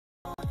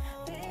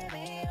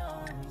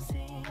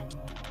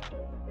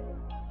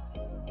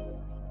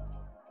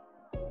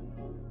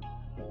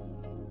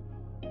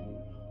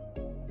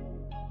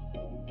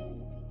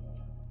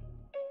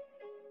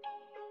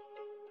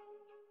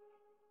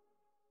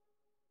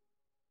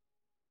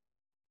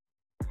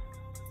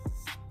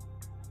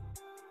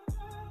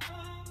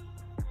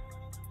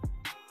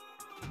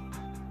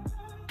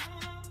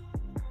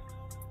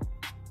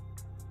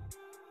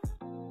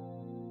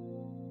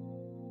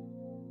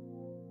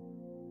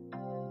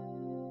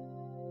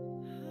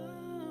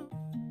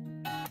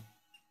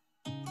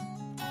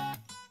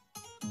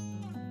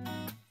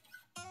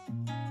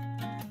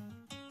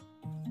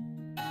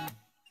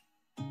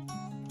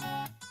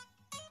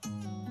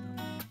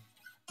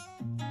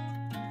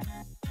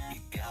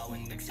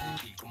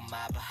Di ko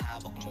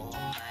mapahawak mo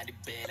ang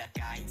manibela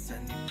kahit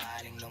saan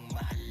ibaling ng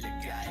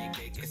mahalaga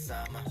ikay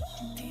kasama.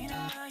 Di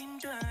na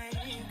mahintay,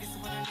 gusto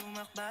ko na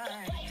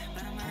lumakbay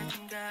para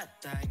marating ka at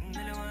tayong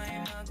dalawa ay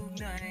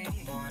magugnay.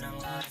 Takbo ng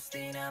oras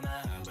di na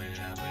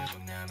mahabal-habal,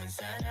 wag naman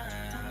sana.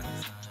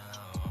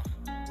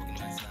 Wag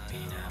naman sana.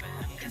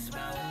 Pinabalangkas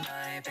bawat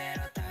tayo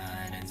pero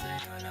tahanan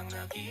sa'yo lang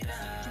nakita.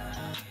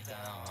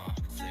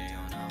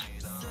 Sa'yo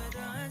nakita. Sa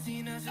daan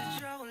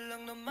sinasadya ko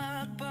lang na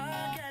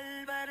magpagal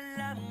para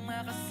lamang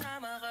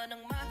makasama ka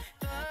ng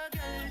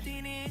matagal.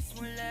 Tinis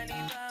mula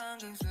lipa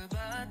hanggang sa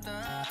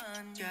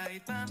bataan,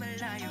 kahit pa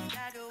malayo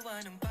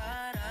gagawa ng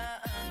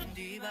paraan,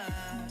 diba?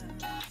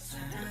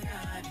 Sana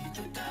nga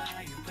dito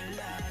tayo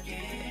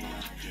palagi,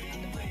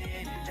 kung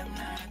pwede lang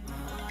at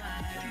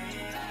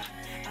maaari.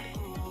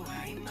 Ako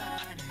ay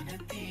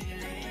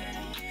mananatili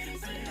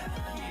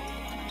palagi.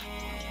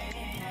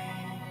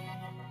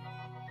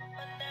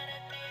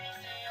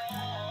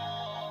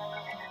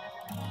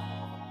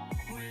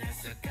 Mula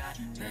sa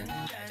kanan,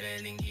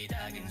 dadaling kita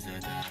hanggang sa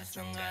taas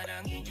ng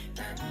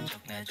kalangitan.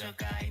 Tsak na tsak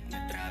kahit na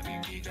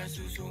traffic di ka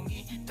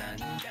susungitan.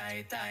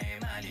 Kahit tayo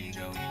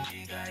maligaw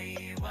hindi ka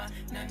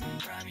iiwanan.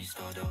 Promise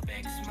ko do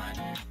man.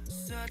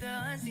 Sa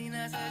daan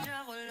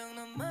sinasadya ko lang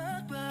na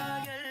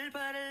magbagal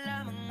para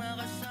lamang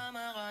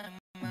makasama ka ng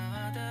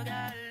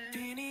matagal.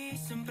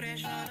 Tinis ang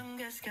presyo ng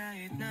gas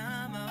kahit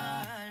na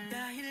mahal,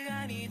 dahil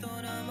ganito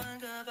naman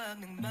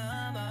kapag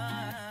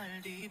nagmamahal,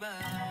 diba?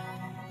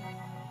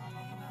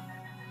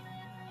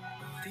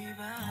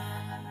 Diba?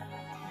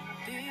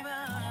 Diba?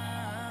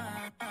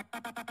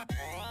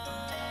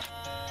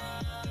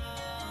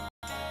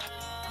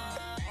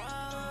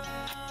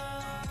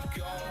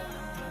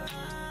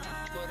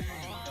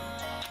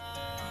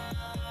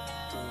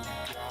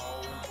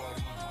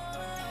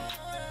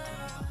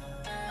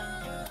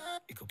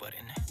 Ikaw pa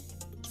rin.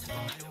 Sa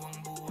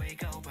pangalawang buhay,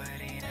 ikaw pa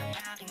rin ang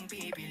aking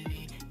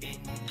pipiliin.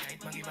 Kahit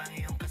mag-iba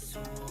ngayong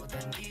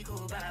kasutan, di ko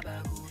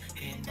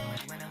babaguhin.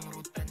 Mali man ang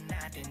ruta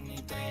natin,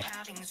 ito'y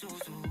aking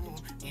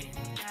susuhin.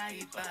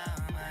 Kahit pa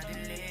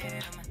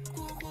madilim,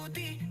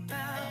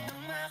 kukutita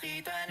nang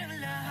makita ng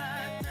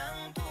lahat ng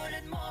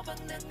tulad mo. Pag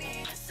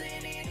nagnigas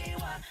ay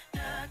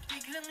niniwanag,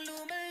 biglang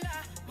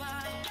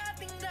lumalawak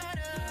ating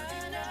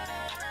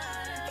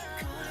daraanan.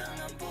 Ikaw lang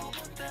ang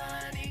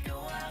pupuntahan,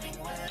 ikaw aking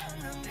walang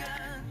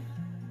hanggan.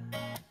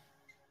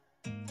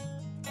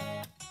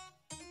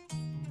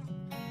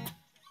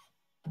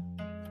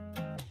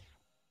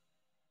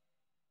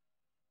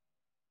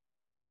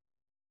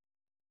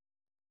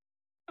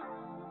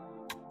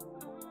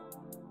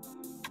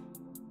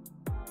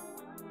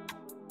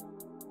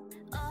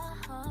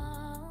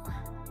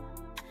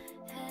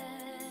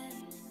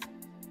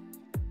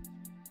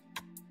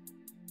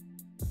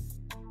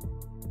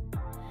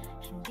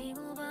 Hindi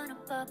mo ba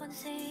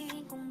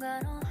napapansin kung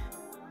gano'n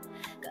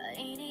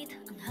kainit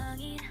ang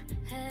hangin?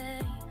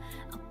 Hey,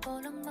 ako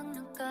lang bang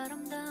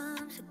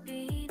nagkaramdam?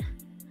 Sabihin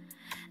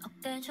ang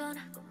tensyon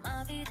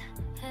kumapit.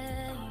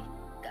 Hey,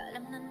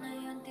 kalamnan na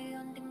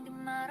unti-unting di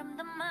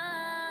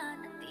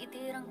maramdaman.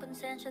 Natitirang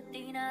konsensya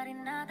di na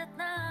rin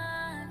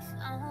nadatnan.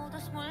 Ang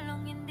utos mo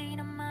lang hindi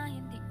na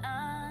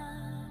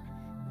maintindihan,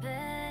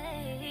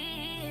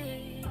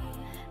 babe.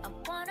 I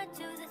wanna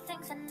do the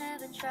things I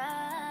never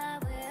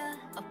tried with.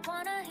 I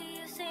wanna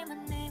hear you say my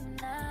name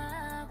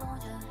now.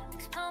 Won't you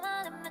explore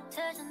my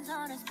limitations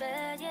on this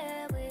bed?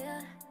 Yeah, we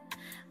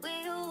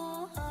you,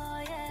 oh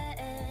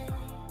yeah.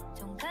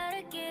 Don't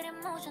gotta get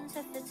emotions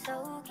if it's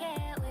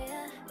okay with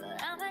you, but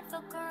I might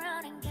fuck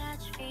around and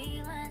catch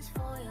feelings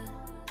for you.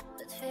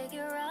 Let's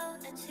figure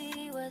out and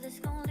see where this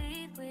gon'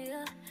 lead. We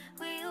you,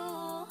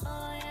 oh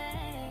yeah.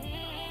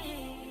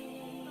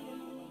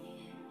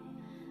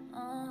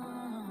 Oh.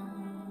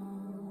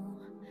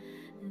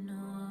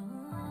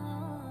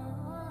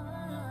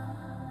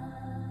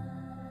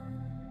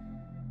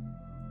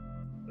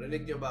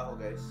 Rinig niyo ba ako,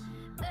 guys?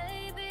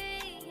 Baby,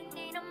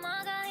 hindi na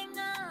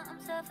makahinga, I'm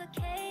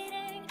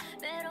suffocating.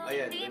 Pero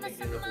ayan, hindi rinig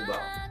niyo na po ba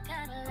ako?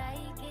 kinda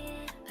like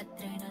it.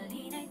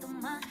 Adrenaline ay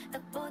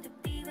tumatakbo,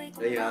 dibdib ay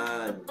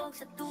Ayan. kumabog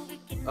sa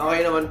tubig. Okay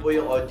naman po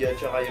yung audio at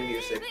saka yung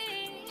music.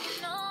 You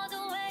know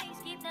the ways,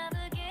 keep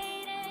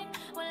navigating.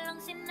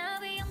 Walang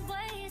sinabi ang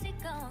ways,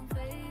 ikaw ang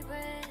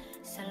favorite.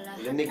 Sa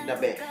lahat Rinig na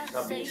be,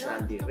 sabi ni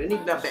Sandy.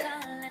 Rinig na be.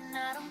 And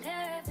I don't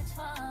care if it's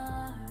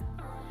far.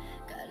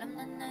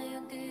 Kalamnan na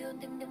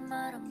unti-unting di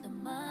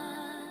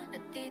maramdaman.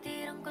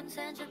 Natitirang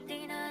konsensya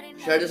di na rin.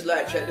 Share this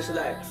live, share this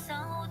live.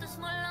 Isang utos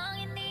mo lang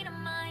hindi na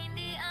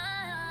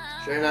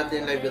maintindihan. Share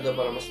natin yung live nito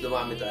para mas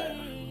dumami tayo.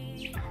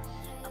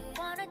 I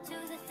wanna do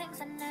the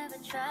things I never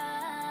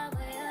tried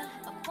with.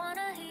 I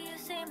wanna hear you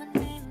say my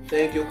name.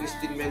 Thank you,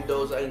 Christine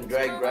Mendoza and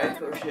Drag Right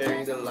for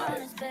sharing the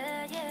live.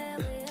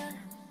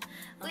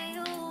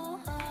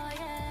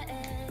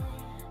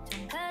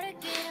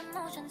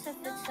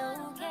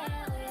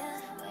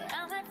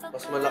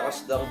 Mas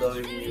malakas lang daw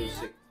yung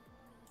music.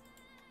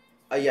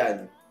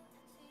 Ayan.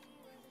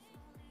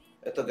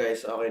 Ito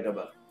guys, okay na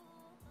ba?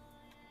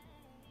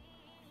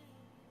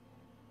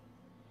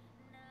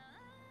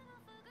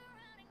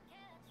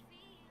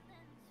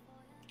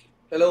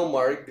 Hello,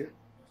 Marg.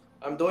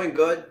 I'm doing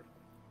good.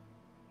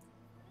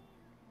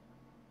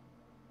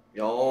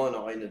 Yon,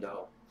 okay na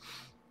daw.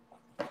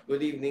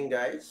 Good evening,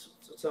 guys.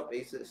 What's up,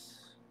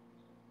 Aces?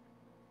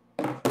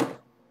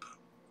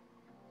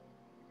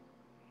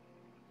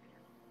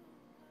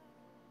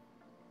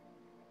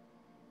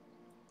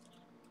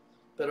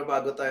 Pero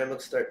bago tayo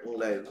mag-start ng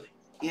live,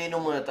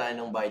 iinom muna tayo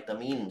ng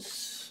vitamins.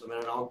 So,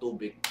 meron akong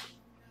tubig.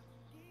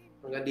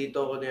 Hanggang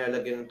dito ako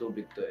nilalagyan ng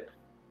tubig to eh.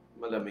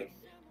 Malamig.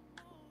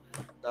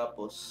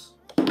 Tapos,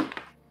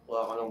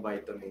 kuha ko ng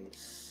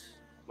vitamins.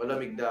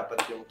 Malamig dapat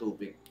yung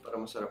tubig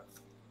para masarap.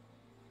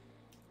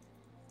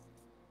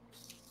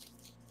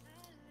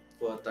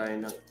 Kuha tayo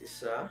ng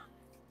isa.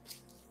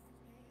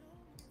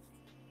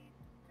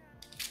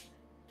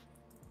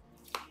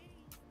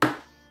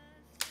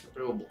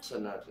 Pero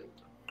buksan natin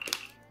to.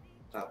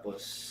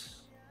 Tapos,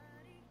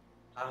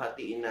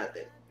 hahatiin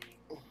natin.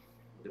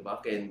 Diba,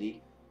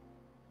 candy?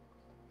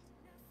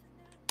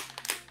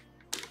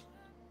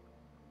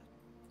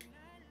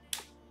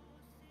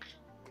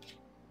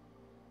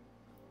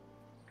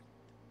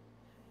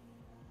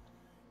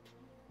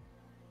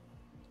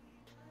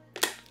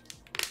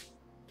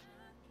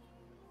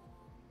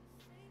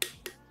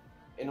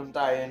 Inom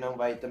tayo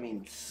ng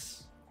vitamins.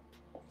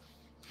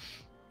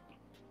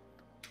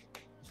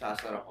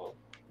 Sasara ko.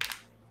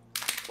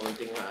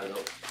 Konting halo.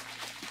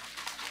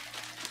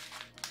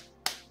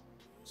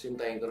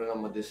 Sintayin ko rin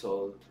ang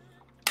ma-dissolve.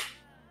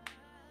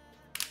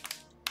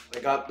 I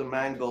got the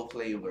mango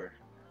flavor.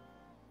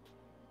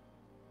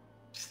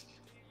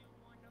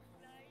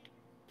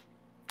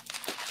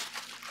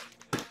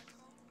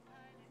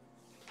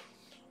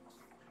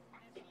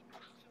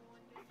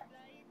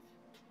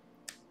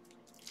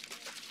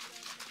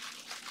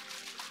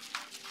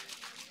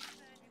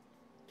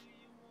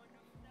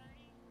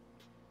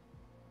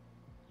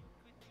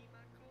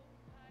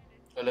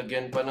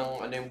 Lalagyan pa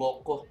ng ano yung buhok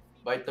ko.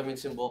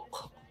 Vitamins yung buhok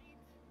ko.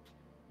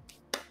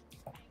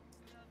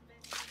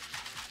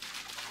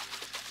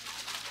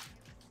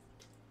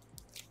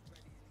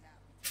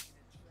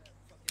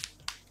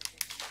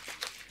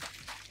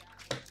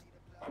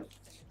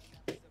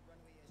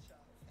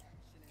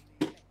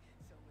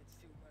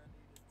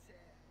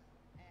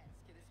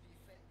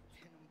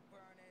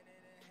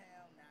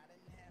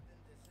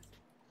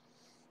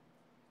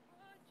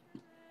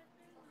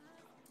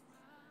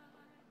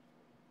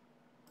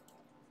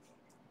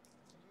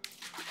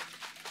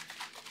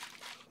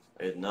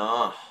 Ayun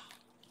na.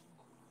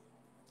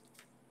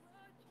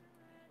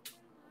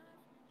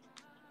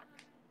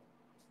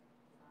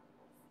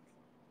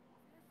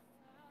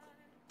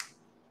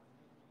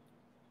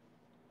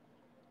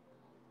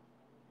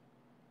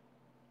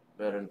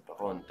 Meron pa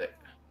konti.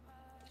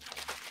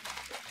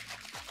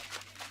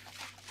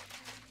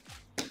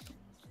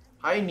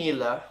 Hi,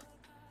 Nila.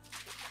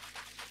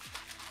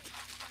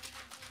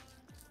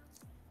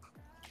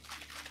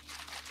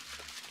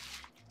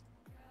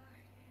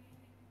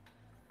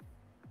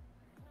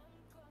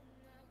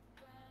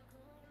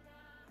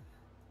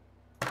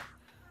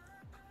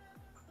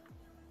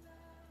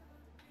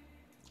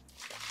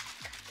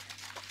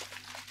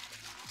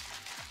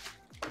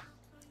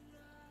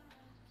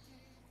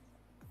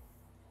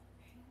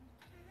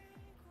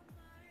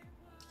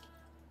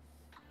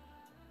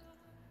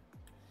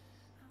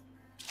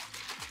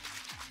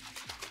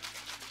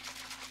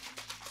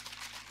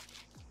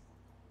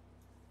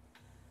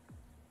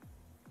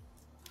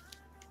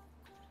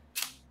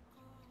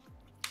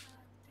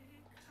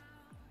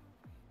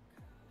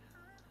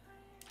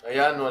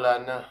 Ayan, wala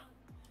na.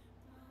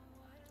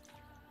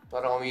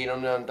 Parang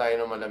umiinom na lang tayo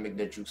ng malamig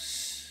na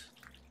juice.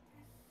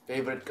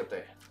 Favorite ko to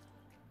eh.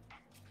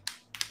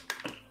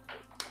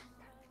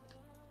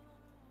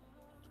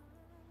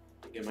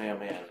 Sige,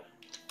 maya-maya na.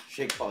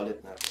 Shake pa ulit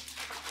natin.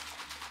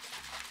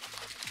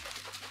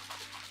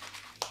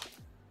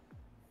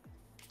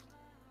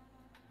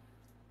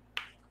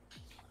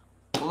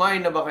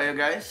 Kumain na ba kayo,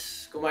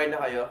 guys? Kumain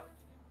na kayo?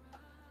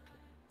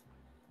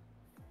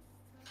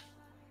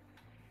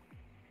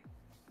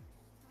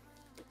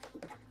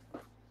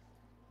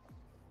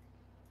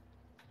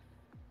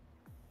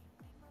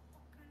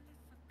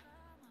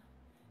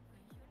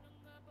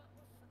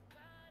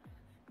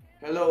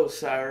 Hello,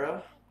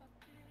 Sarah.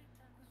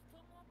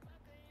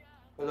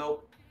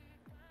 Hello.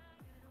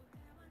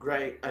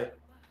 Gray. Ay.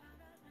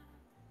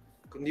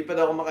 Kung di pa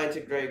daw kumakain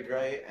si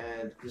Gray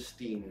and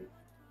Christine.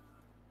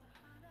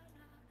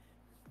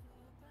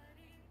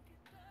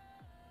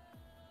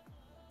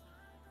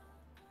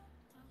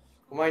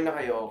 Kumain na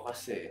kayo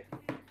kasi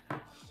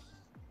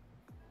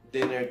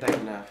dinner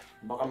time na.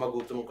 Baka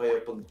magutom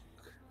kayo pag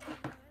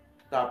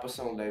tapos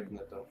ng live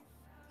na to.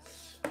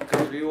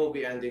 Because we will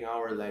be ending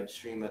our live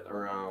stream at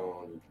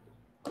around,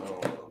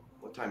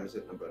 what time is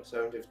it na ba?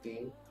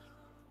 7:15.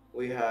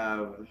 We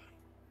have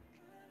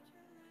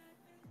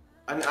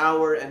an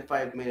hour and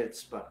 5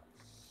 minutes pa.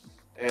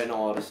 Eh,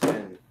 anong oras na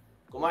yan?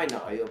 Kumain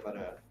na kayo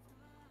para...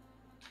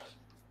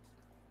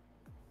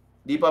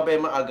 Di pa ba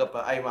maaga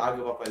pa? Ay, maaga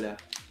pa pala.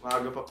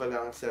 Maaga pa pala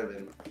ang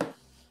 7.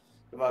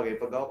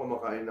 Sabagay, pag ako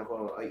kumakain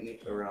ako, I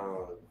eat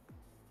around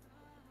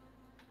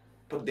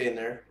pag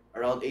dinner,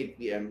 around 8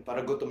 p.m.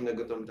 para gutom na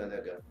gutom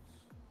talaga.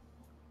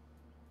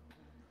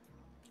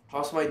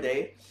 How's my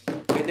day?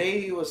 My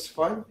day was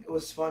fun. It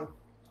was fun.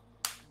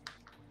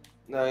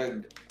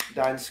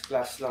 Nag-dance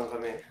class lang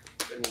kami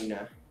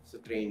kanina sa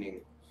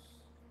training.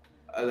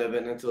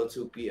 11 until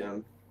 2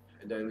 p.m.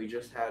 And then we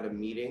just had a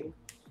meeting.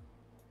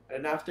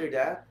 And after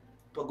that,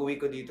 pag-uwi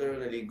ko dito,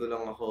 naligo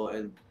lang ako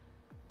and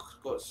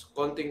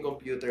konting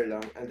computer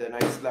lang. And then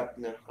I slept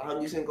na.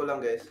 Kakagising ko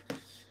lang, guys.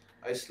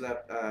 I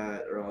slept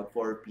at around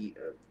 4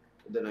 p.m.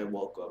 And then I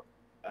woke up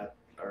at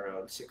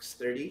around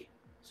 6:30,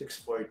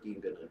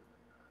 6:40, ganun.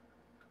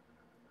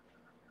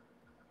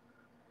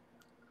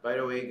 By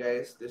the way,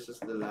 guys, this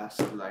is the last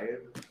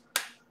live.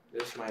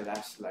 This is my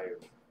last live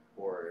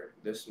for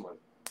this month.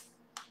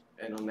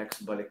 And ang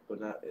next balik ko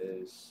na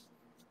is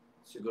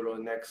siguro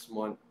next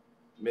month,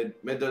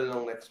 middle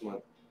ng next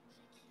month.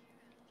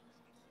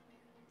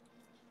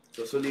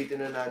 So sulitin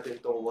na natin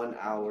tong 1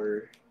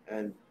 hour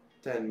and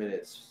 10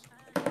 minutes.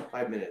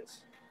 5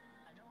 minutes.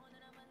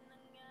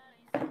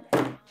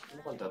 Ano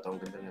kung tatawang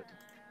ganda na ito?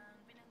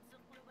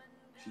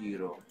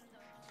 Hero.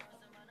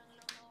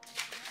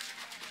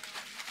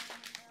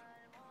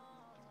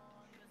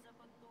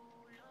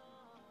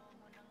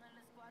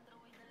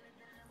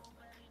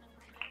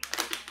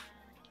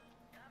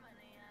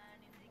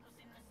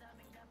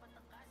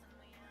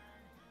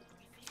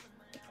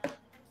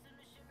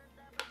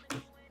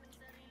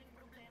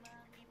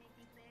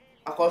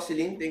 Ako, si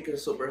Lynn, thank you,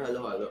 super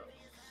halo-halo.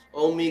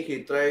 Oh,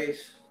 Mickey, try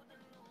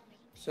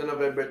sa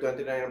November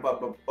 29 ang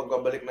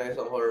pagbabalik na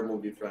isang horror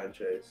movie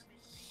franchise.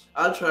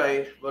 I'll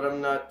try, but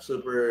I'm not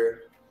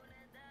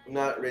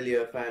really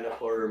a fan of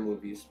horror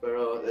movies.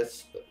 Pero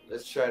let's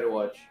try to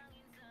watch.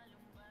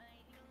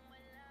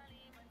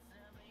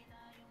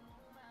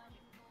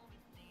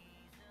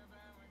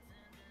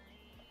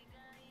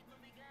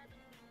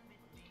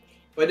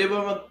 Pwede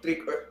ba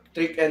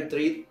trick and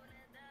treat?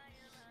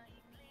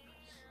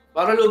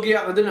 Para lugi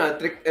ako dun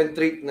trick and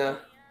treat na.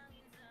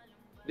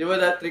 Di ba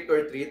that trick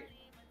or treat?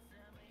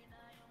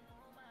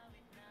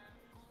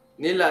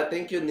 Nila,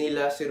 thank you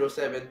Nila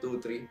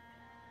 0723.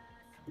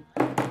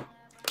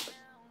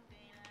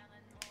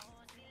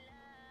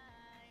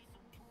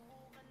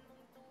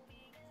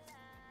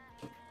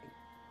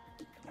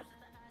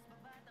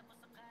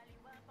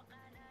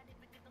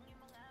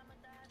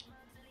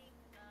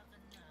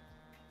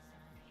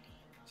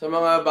 Sa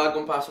mga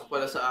bagong pasok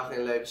pala sa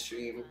aking live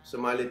stream,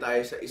 sumali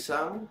tayo sa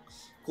isang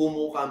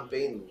Kumu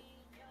campaign.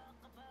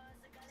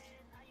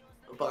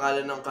 Ang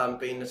pangalan ng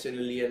campaign na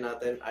sinulian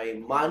natin ay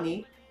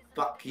Manny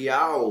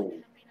Pacquiao.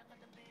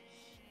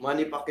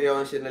 Manny Pacquiao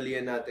ang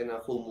sinulian natin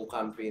na Kumu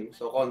campaign.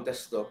 So,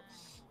 contest to.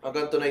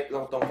 Hanggang tonight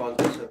lang tong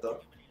contest na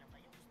to.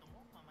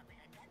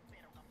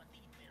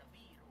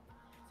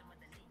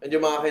 And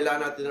yung mga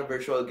kailangan natin ng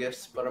virtual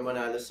gifts para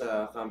manalo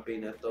sa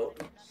campaign na to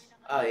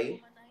ay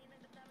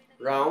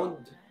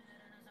round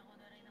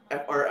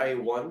FRI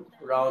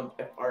 1, round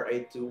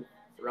FRI 2,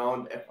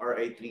 round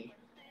FRI 3,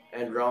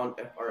 and round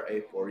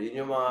FRI 4. Yun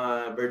yung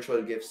mga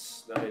virtual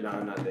gifts na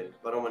kailangan natin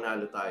para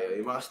manalo tayo.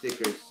 Yung mga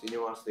stickers, yun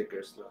yung mga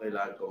stickers na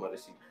kailangan ko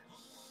ma-receive.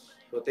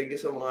 So, thank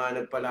you sa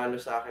mga nagpanalo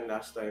sa akin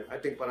last time.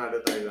 I think panalo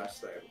tayo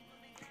last time.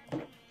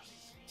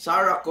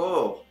 Sarah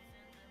ko!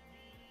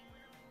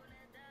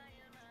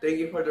 Thank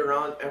you for the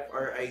round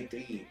FRI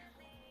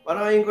 3.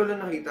 Parang ngayon ko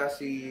lang nakita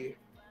si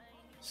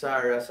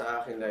Sarah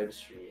sa akin live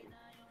stream.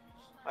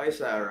 Hi,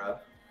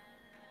 Sarah.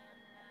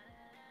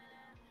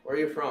 Where are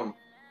you from?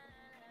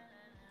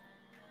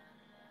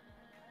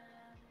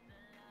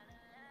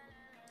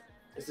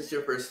 Is this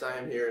your first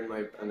time here in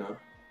my,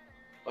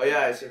 Oh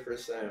yeah, it's your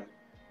first time.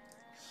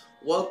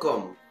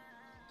 Welcome.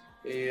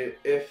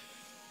 If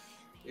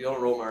you don't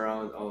roam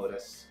around,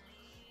 that's...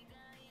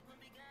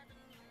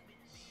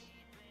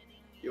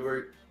 You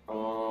were,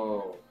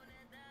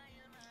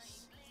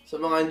 Sa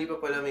mga hindi pa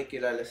pala may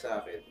kilala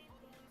sa akin,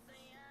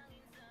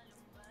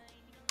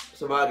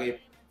 sa bagay,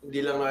 hindi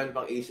lang naman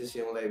pang Aces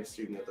yung live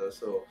stream na to.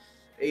 So,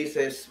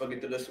 Aces,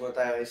 mag-introduce mo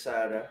tayo kay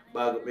Sarah.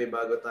 May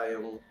bago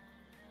tayong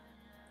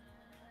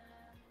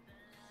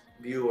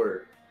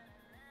viewer.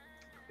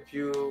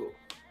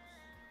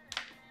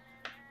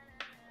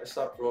 I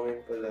stopped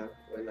roaming pala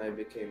when I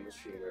became a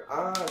streamer.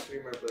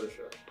 Streamer pala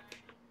siya.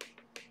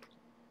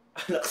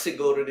 Anak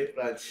siguro ni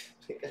Franz.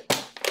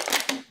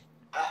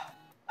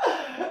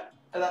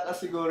 Anak ka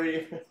siguro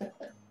ni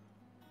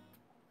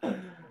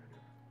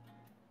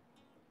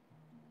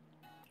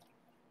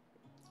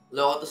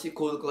Loko to si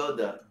Cool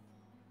Cloud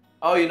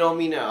Oh, you know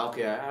me now.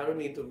 Okay, I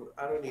don't need to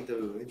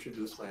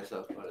introduce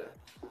myself pala.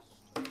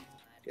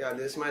 Yeah,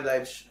 this is my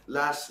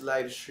last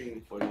live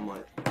stream for the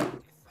month.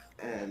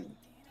 And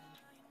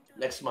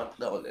next month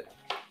na ulit.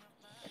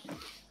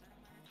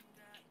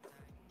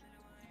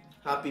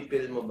 Happy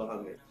pill mo ba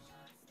kami?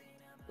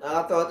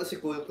 Nakakatawa to si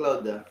Cool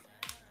Cloud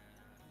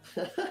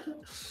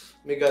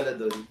May gala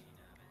dun.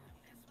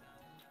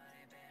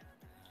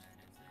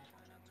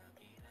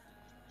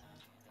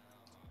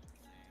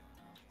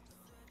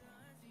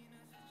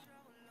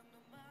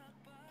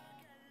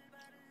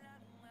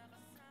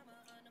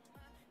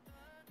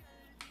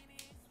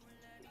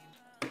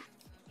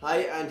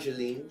 Hi,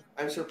 Angeline.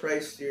 I'm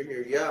surprised you're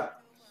here. Yeah,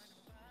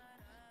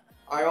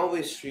 I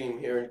always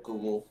stream here in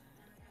Kumu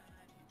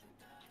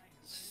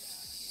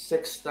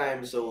 6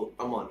 times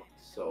a month.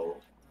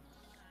 So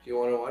if you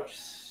wanna watch,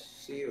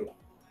 see you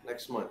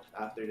next month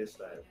after this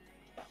time.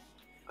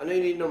 Ano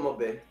ininom mo,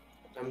 be?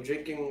 I'm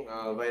drinking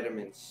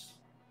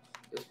vitamins.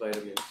 Just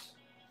vitamins.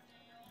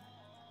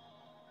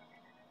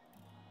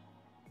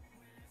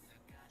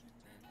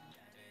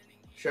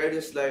 Share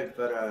this live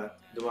para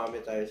dumami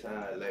tayo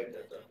sa live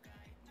na to.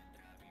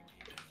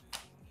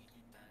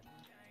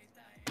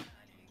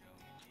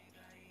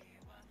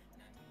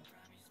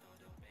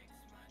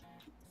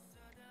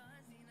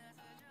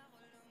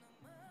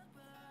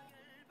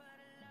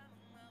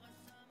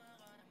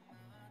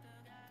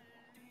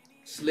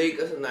 Slay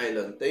ka sa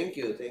nylon. Thank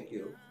you, thank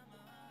you.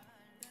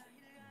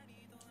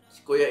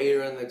 Si Kuya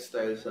Aaron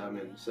nag-style sa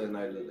amin sa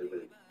nylon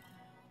event.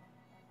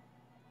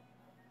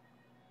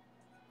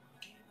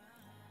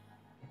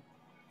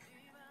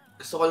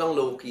 Gusto ko lang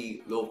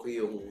low-key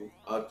yung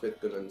outfit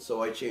ko nun.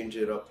 So I change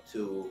it up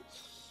to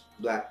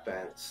black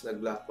pants.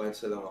 Nag-black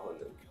pants na lang ako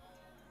nun.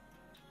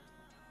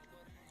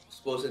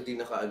 Supposedly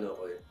naka-ano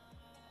ko eh.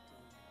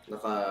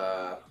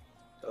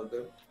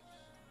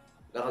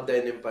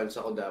 Naka-denim pants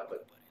ako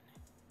dapat.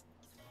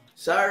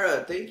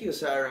 Sarah! Thank you,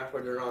 Sarah,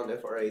 for the round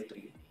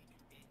FRI3.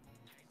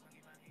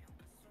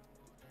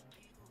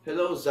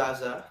 Hello,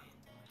 Zaza.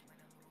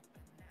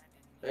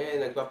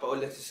 Ayan,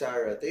 nagpapaulit si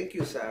Sarah. Thank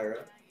you,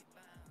 Sarah.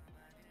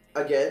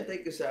 Again,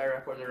 thank you,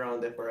 Sarah, for the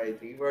round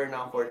FRI3. We're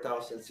now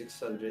 4,600.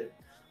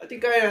 I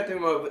think kaya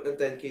natin mabot ng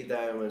 10k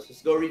diamonds.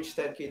 Let's go reach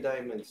 10k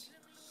diamonds.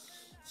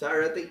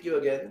 Sarah, thank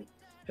you again.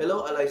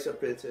 Hello, Eliza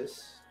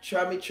Princess.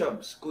 Chami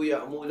Chubs,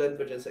 kuya, umulan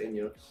ba dyan sa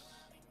inyo?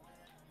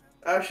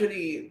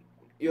 Actually,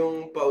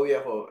 yung pauwi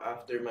ako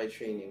after my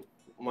training,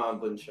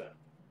 umambon siya.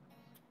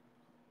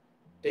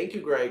 Thank you,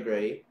 Gray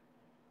Gray.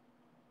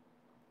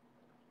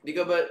 Di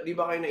ba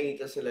kayo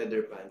nainita sa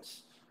leather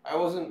pants? I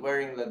wasn't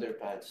wearing leather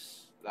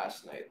pants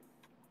last night.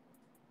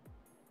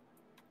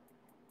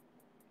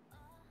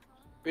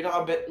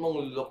 Pinaka-bet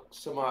mong look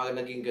sa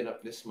mga naging ganap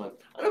this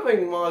month. Ano ba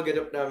yung mga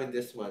ganap namin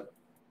this month?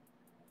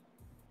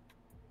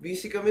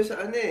 Busy kami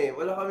sa ano eh.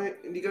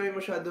 Hindi kami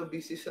masyado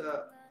busy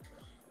sa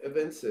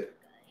events eh.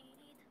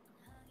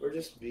 We're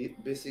just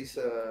busy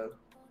sa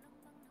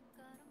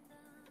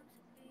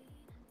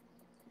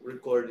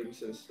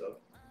recordings and stuff.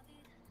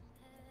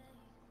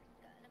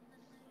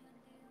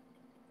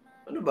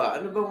 Ano ba?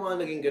 Ano ba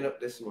mga naging ganap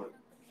this month?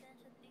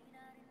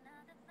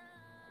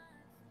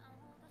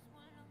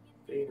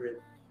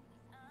 Favorite?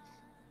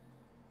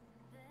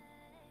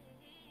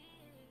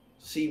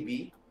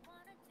 CB?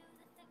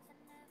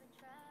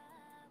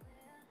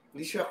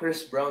 Hindi siya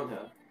Chris Brown,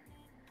 ha?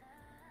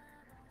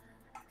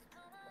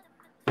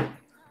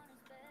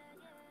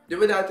 Di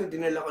ba dati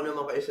dinala ko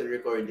naman kayo sa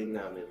recording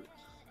namin?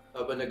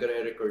 Habang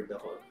nagre-record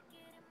ako.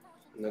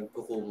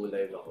 Nagkukumu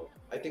live ako.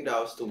 I think that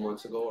was 2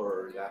 months ago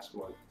or last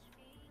month.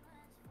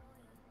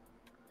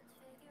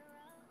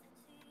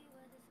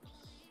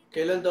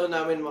 Kailan daw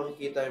namin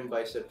makikita yung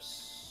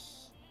biceps?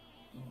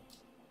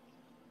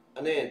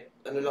 Ano eh?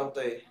 Ano lang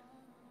to eh?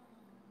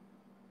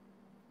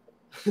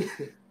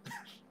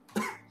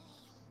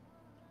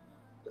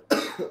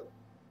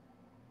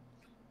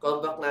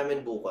 Callback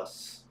namin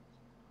bukas.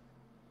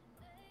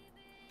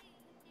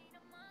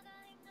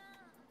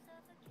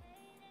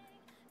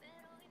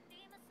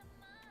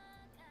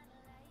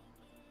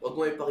 Huwag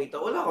mo ipakita.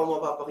 Wala akong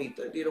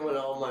mapapakita. Hindi naman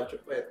ako macho.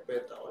 Pet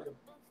ako yun.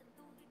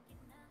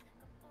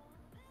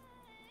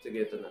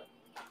 Sige, ito na.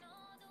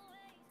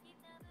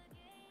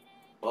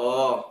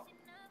 Oh!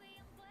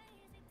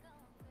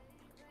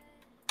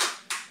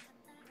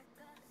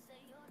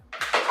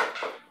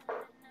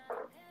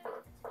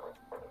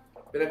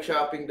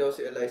 Pinag-shopping daw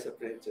si Eliza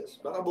Princess.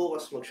 Baka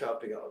bukas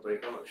mag-shopping ako. Try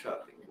ka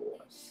mag-shopping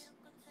bukas.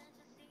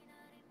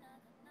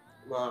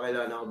 Mga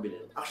kailangan akong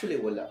bilhin.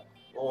 Actually, wala.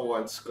 O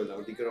wants ko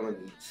lang. Hindi ko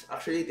naman needs.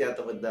 Actually,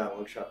 tiyatapad na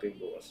ako mag-shopping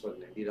bukas.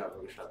 Wala, hindi na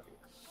ako mag-shopping.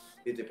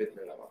 Titipid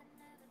na lang ako.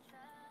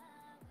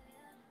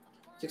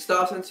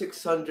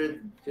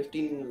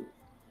 6,615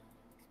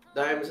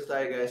 diamonds na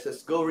tayo, guys.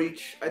 Let's go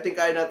reach. I think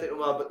kaya natin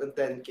umabot ng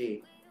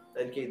 10k.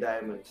 10k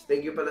diamonds.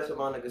 Thank you pala sa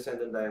mga nag-send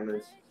ng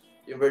diamonds.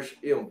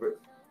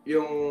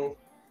 Yung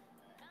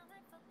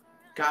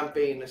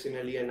campaign na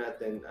sinalihan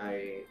natin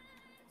ay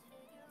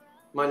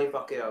Manny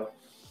Pacquiao.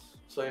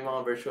 So yung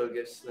mga virtual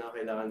gifts na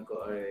kailangan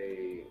ko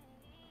ay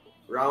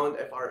round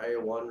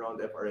FRI1, round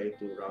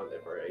FRI2, round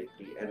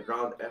FRI3, and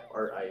round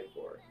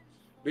FRI4.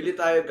 Bili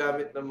tayo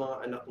gamit ng mga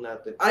anak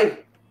natin.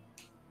 Ay!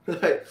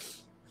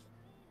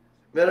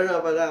 Meron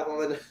na pala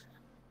akong ano.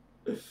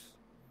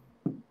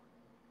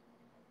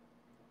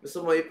 Gusto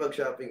mo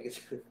ipag-shopping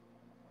ito.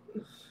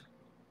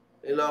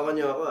 Niloko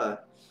niyo ako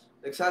ah.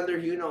 Alexander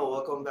Huno,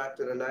 welcome back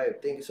to the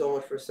live. Thank you so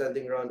much for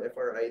sending round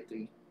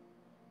FRI3.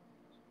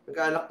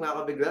 Nagkaanak na ako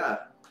bigla ah.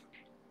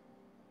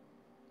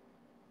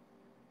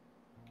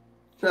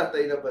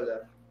 Natay na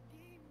pala.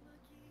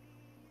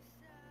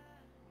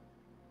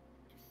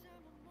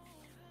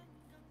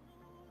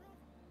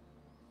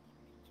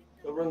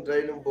 Sobrang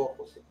dry ng buhok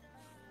ko.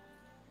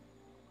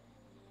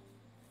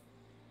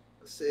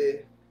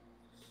 Kasi,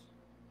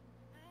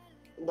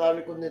 ang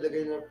dami kong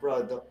nilagay na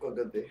product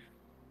kagabi.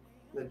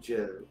 Na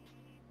gel.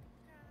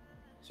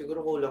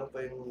 Siguro kulang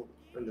pa yung,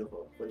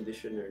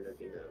 conditioner na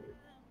ginamit.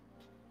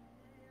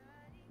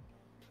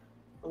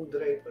 Ang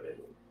dry pa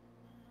rin.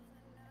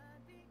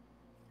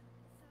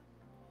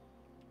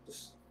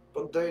 Tapos,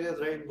 pag dry na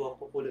dry yung buhok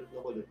ko, kulit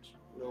na kulit siya.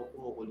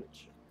 Kumukulit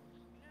siya.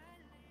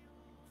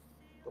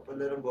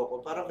 Kapal na ng buhok ko,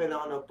 parang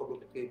kailangan ng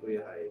pagupit kay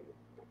Kuya Jaime.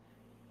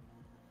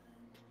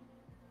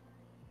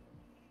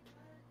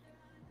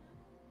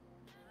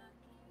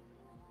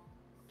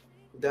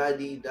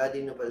 Daddy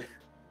na pala.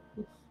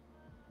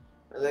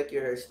 I like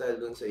your hairstyle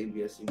dun sa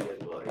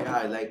ABS-CBN mo. Yeah,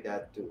 I like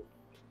that too.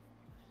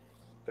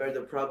 But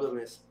the problem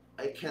is,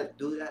 I can't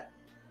do that.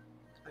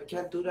 I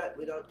can't do that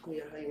without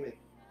Kuya Jaime.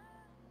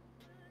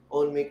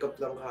 Own makeup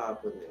lang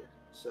kahapon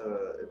sa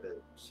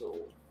event.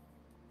 So,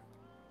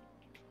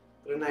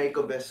 trinay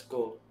ko best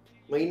ko.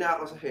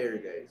 Mahina ako sa hair,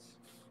 guys.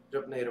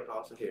 Hirap na hirap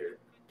ako sa hair.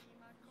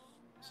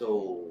 So,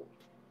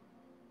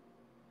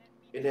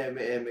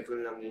 ineme-eme ko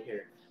lang yung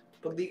hair.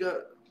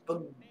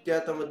 Pag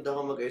tiyatamad na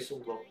ako mag-ayos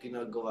yung buhok,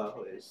 ginagawa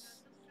ko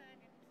is,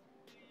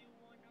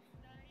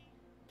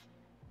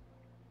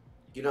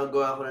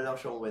 ginagawa ko na lang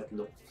siyang wet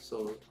look.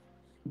 So,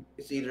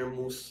 it's either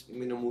mousse,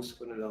 minumousse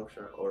ko na lang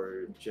siya,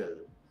 or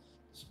gel.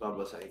 Tapos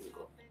babasahin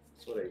ko.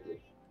 That's what I do.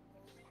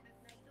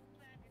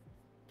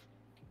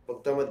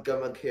 Pag tamad ka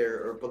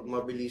mag-hair, or pag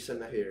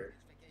mabilisan na hair,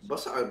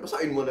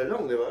 basahin mo na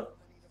lang, di ba?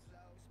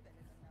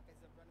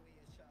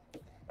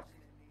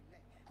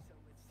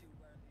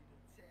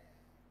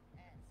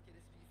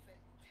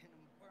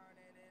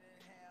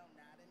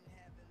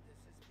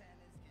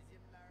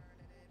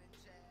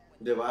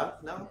 Di ba?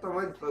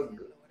 Nakatamad pag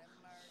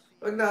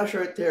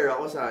naka-short hair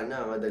ako,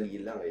 sana madali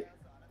lang eh.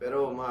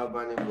 Pero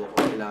mahaba na yung buhok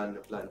ko, kailangan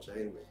na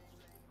planchahin eh.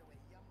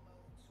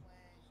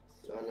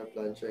 Kailangan na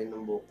planchahin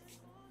ng buhok.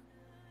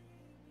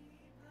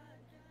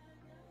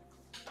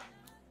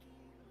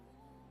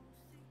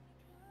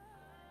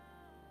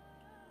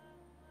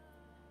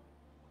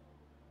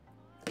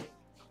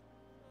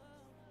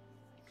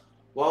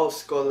 Wow,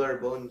 scholar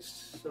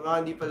bones. Sa mga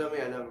hindi pala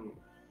may alam,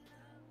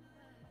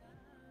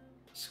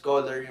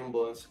 scholar yung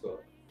bones ko.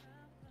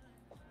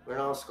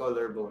 Meron akong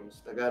scholar bones.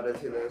 Nag-aral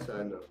sila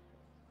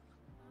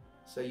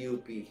sa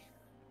UP,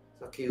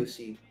 sa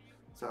QC,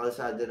 sa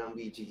kalsada ng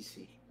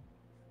BGC.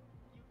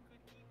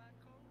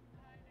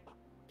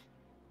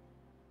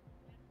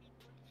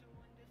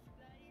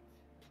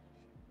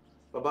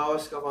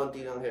 Pabawas ka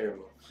konti ng hair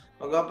mo.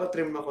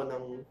 Magpapatrim ako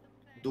ng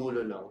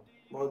dulo lang.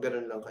 Mga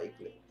ganun lang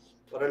kaikli.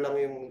 Para lang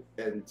yung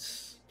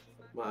ends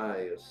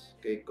maayos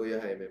kay Kuya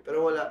Jaime.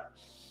 Pero wala.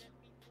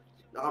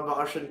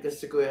 Nakabakasyon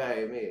kasi si Kuya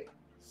Jaime eh.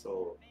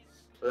 So,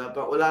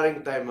 wala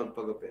rin time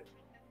magpagupit.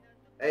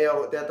 Eh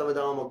ako, tiyatamad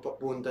ako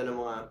magpapunta ng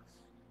mga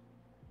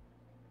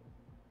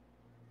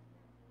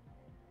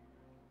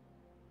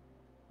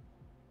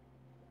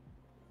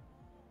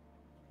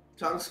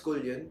saan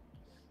school yun?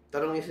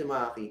 Tanong niyo si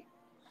Maki.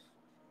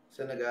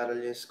 Sa nag-aaral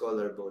yung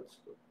scholar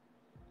bones ko.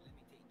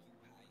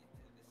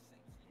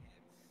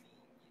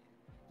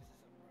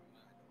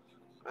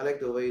 I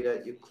like the way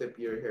that you clip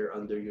your hair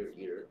under your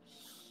ear.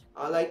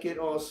 I like it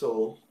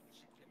also,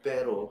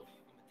 pero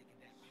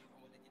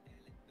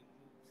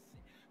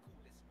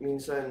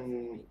minsan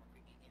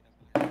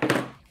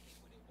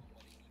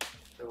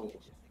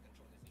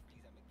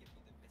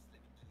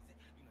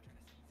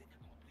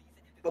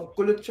pag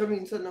kulot siya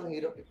minsan ang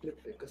hirap i-clip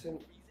eh kasi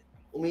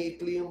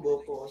umiikli yung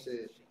buhok ko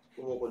kasi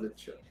kumukulot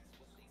siya.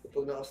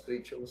 Kapag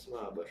naka-straight siya, mas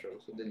mahaba siya,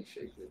 mas madali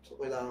siya i-clip. So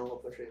kailangan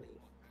ko pa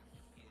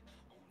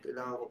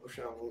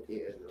siyang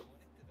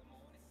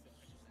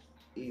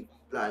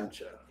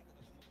i-plancha.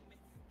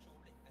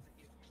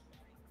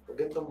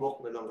 Magandang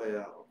buhok na lang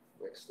kaya ako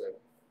next time.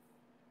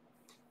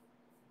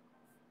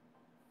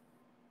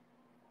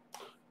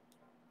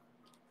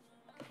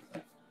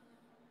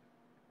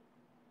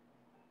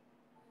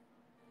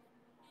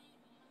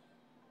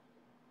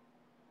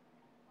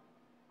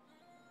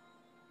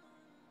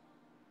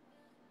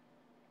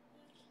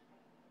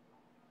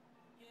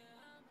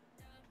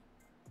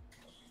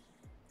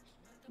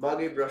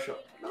 Bagay brush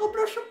up.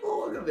 Naka-brush up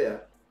po ako gabi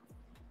ah.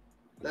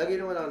 Lagi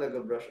naman ako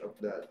nag-brush up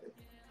dati.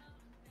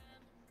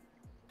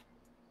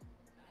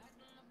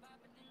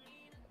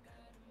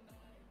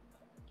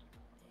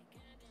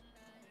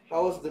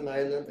 How was the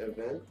Nyland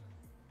event?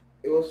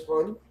 It was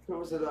fun. There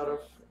was a lot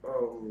of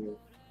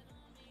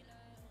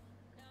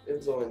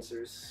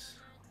influencers.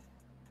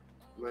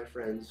 My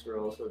friends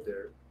were also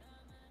there.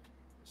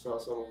 Saw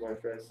some of my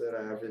friends that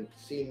I haven't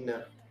seen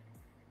na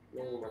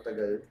nung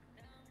matagal.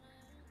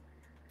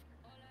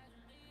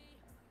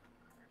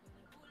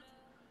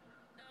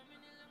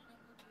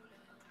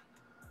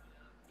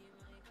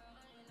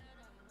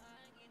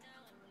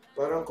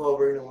 Parang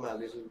cover ng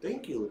magazine.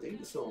 Thank you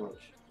so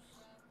much.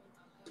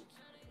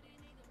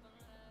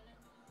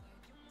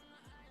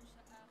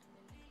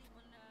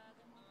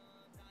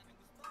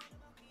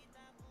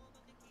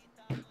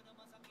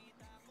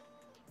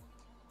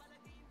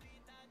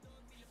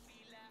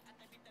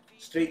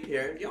 Straight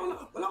hair? Di ako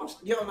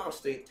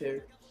naka-straight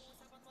hair.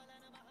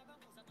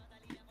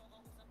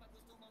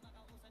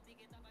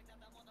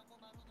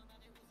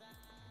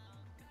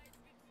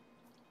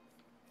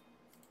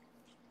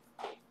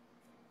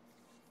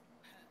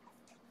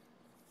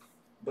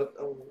 Ba't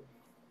ang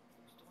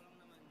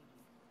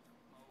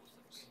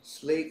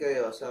slay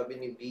kayo, sabi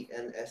ni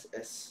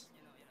BNSS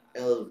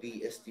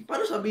LVST.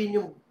 Paano sabihin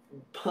yung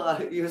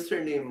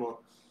username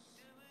mo?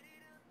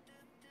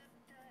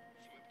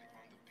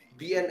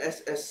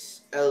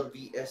 BNSS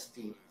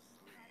LVST.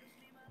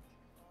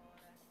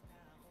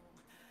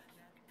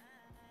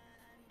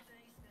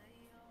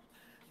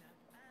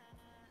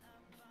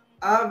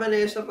 Ah,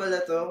 Vanessa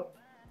pala to.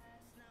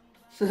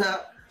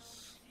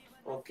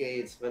 Okay,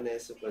 it's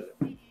Vanessa pala.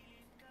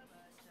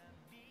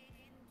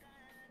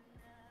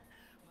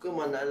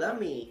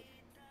 Kumanalami.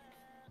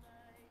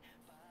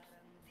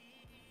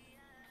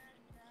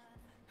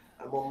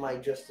 I'm on my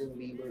Justin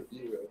Bieber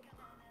era.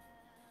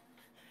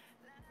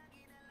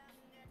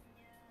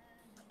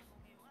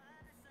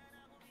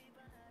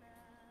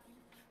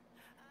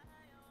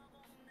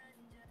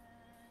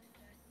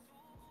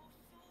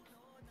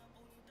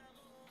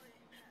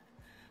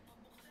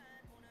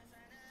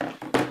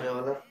 Ayaw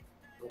na.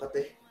 Ang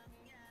kate.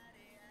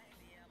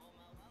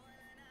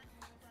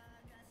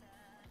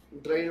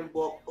 Dry ng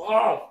buhok.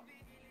 Oh!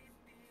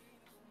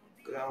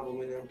 Kailangan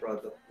bumili ng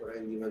product para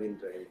hindi maging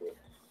dry yung buhok.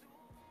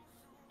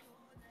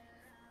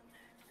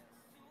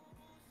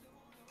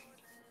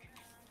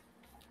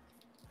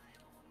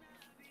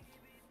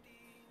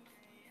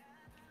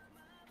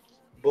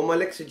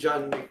 Bumalik si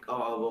John Wick.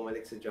 Oo,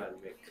 bumalik si John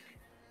Wick.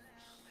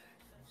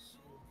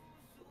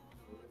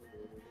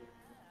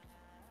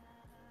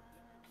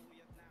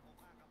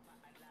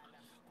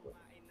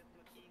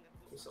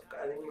 Kung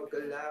sakaling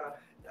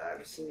mag-alara,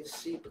 lagi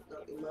sinisipot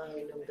ng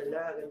imahe ng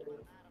dalaga na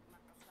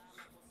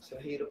sa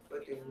hirap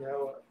at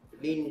inyawa.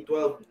 Lean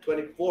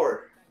 1224.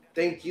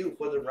 Thank you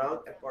for the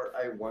round,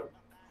 FRI1.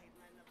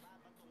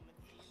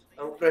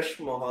 Ang fresh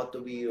mo, how to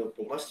be you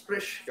po. Mas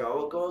fresh ka,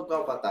 huwag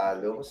ka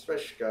patalo. Mas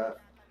fresh ka.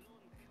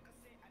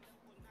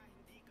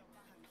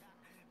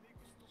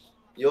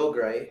 Yo,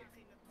 Gray.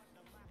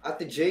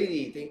 Ate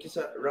JD, thank you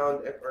sa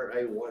round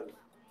FRI1.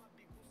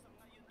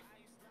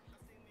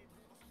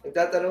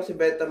 Nagtatanong si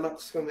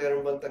Betamax kung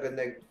meron bang taga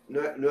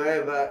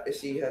Nueva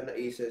Ecija na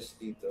Aces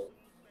dito.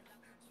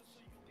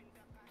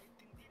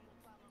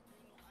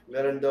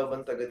 Meron daw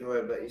bang taga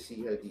Nueva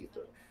Ecija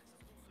dito?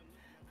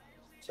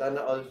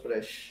 Sana all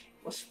fresh.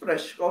 Mas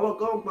fresh ka, huwag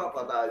ka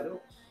magpapatalo.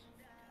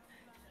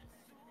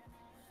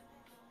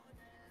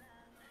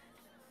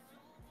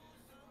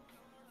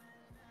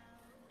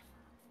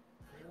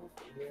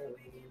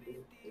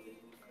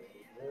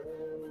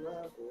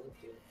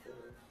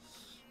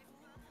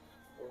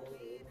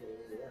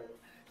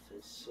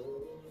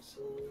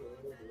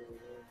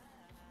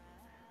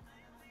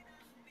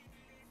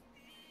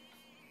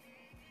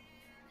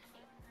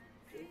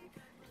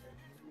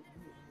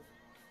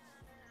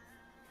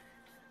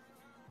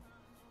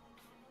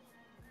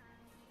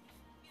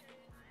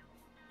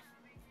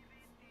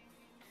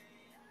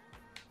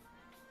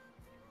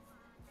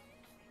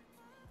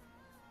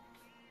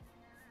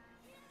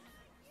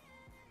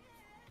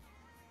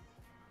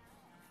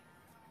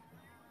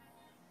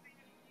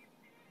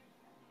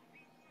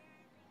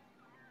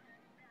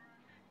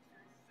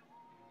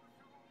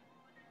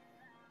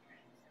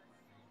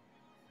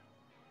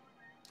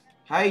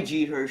 Hi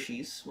G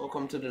Hershey's,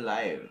 welcome to the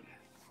live.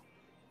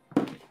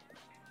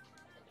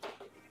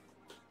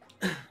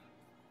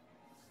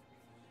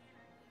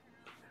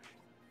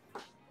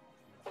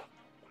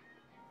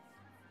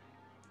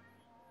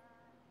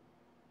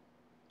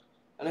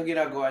 Anong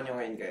ginagawa nyo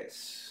ngayon,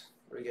 guys?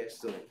 What are you guys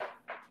doing?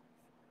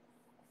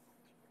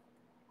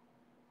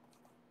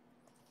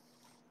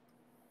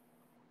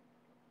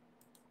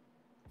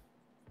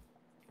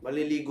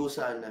 Maliligo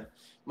sana.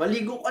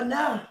 Maligo ka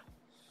na!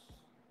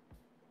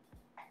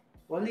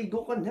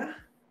 Maligo ka na.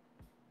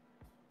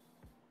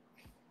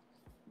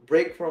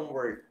 Break from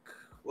work.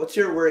 What's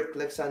your work,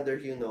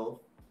 Alexander, you know?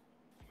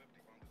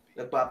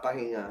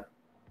 Nagpapahinga.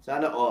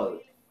 Sana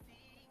all.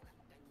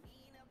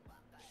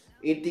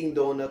 Eating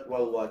donut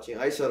while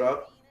watching. Ay,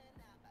 sarap.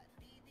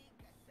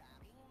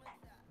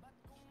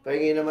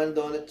 Pahingi naman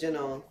donut yan,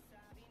 oh.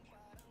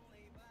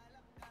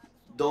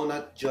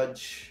 Donut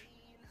judge.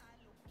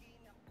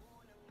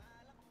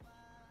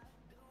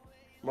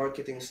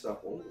 Marketing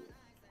stuff. Oh,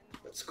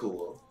 that's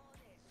cool.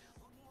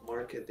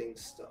 Marketing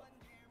stuff.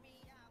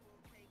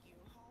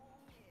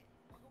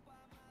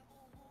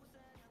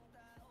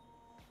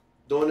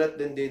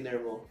 Donut din dinner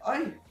mo.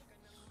 Ay!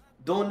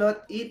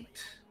 Donut eat.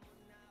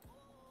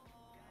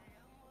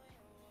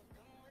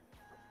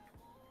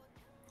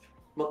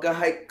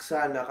 Magka-hike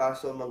sana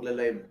kaso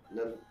magla-live.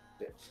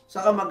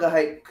 Saan ka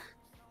magka-hike?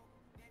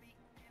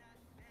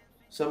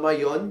 Sa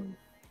Mayon?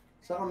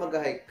 Saan ka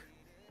magka-hike?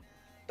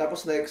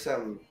 Tapos na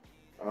exam.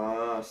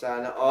 Ah,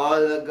 sana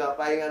all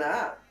nagpahinga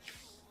na.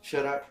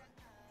 Shut up.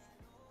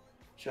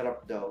 Shut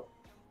up daw.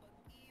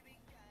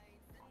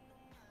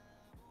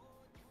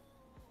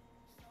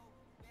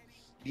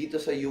 Dito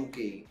sa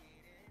UK.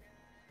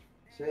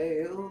 Sa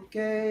UK.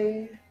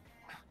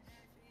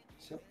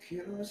 Sa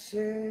QC.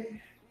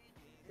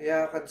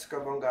 Iyakads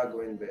ka bang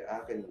gagawin ba?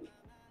 Akin.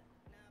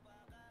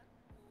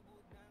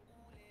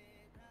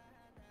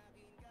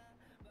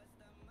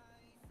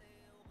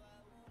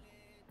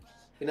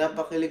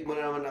 Pinapakilig mo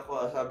na naman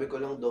ako. Sabi ko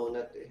lang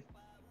donut eh.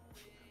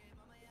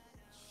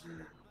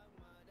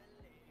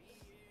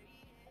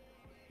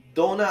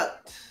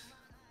 Donut!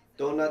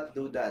 Donut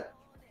do that.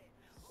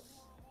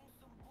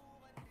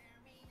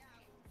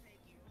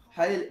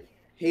 Hi,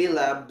 hey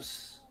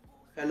Labs.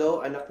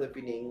 Hello, anak na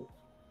pining.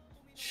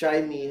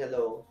 Shy me,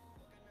 hello.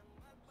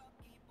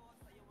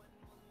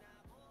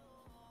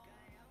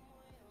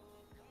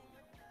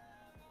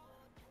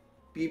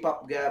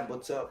 P-Pop Gab,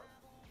 what's up?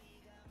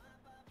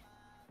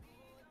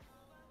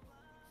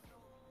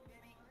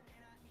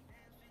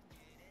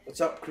 What's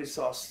up,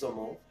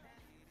 Chrysostomo?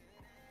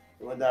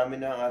 Madami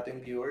na ang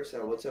ating viewers.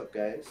 What's up,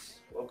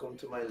 guys? Welcome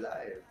to my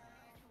live.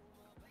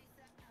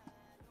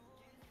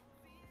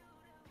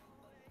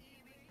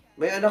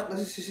 May anak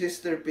na si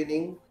Sister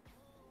Pining.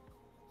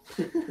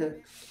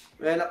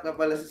 May anak na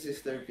pala si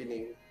Sister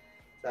Pining.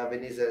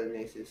 Sabi ni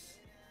Zelnesis.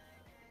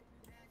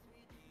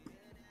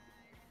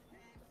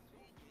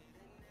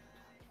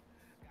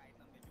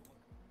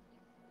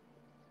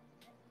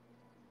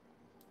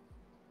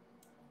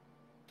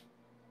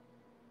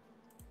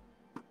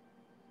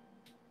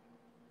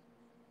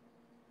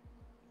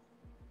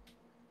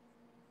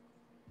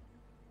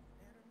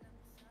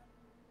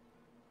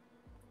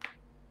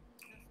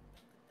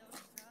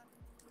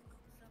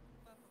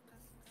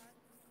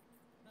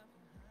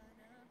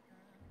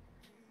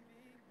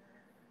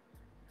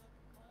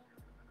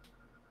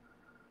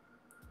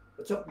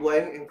 What's up,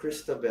 Wang and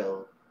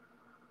Christabel?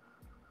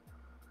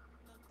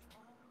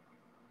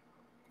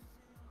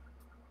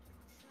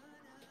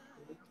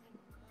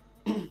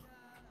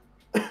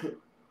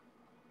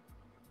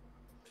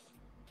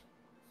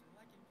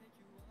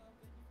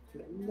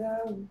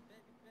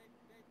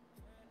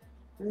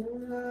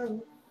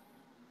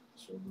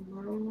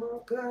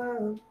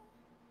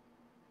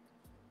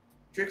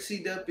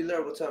 Trixie Del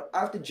Pilar, what's up?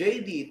 Ate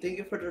JD, thank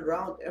you for the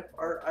round.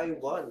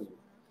 FRI1.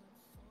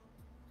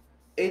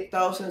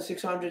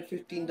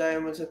 8,615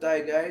 diamonds na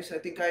tayo, guys. I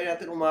think kaya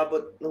natin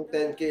umabot ng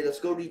 10k. Let's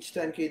go reach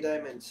 10k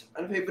diamonds.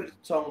 Ano favorite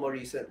song mo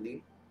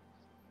recently?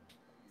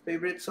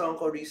 Favorite song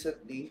ko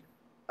recently?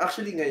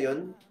 Actually,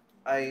 ngayon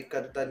ay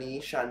kanta ni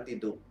Shanty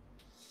Do.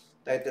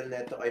 Title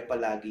neto ay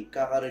Palagi.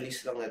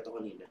 Kaka-release lang neto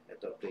kanina.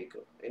 Ito, play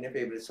ko. Ayun yung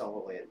favorite song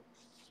ko ngayon.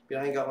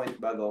 Pinakinggan ko yun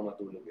bago ako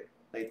matulog eh.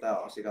 Nakita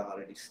ako kasi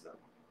kaka-release lang.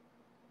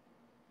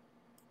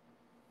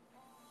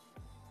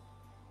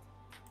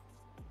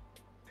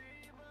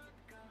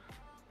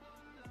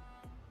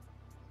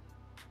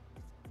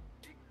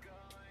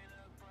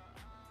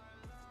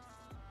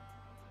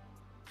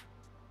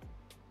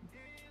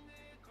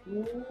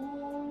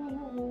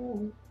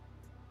 Ooh.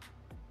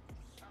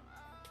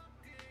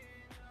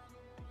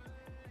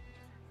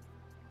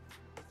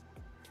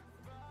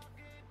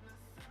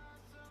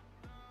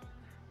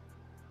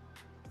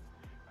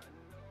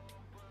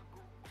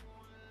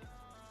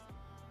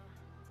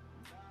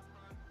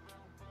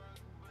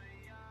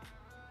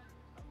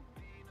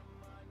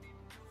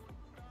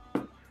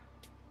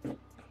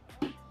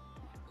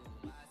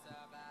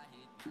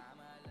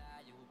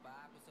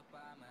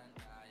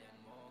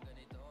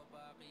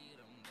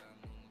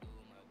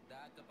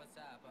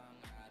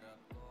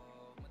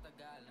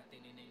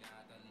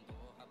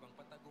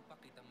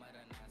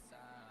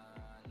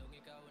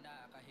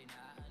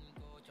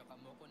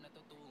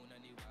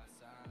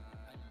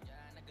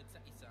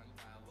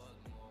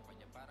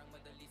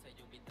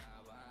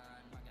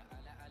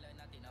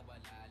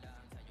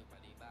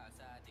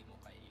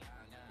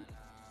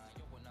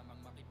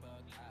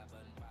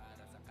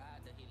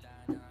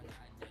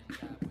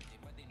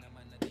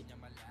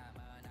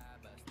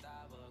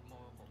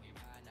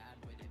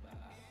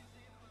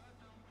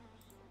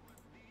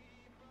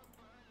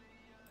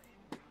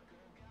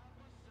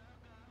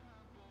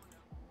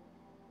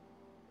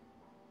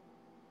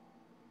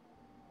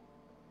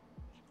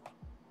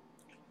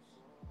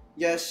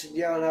 Yes, hindi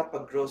ako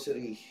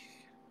nakapag-grocery.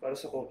 Para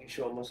sa cooking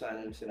show mo,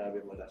 sana yung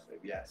sinabi mo last time.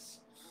 Yes.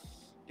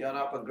 Hindi ako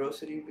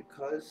nakapag-grocery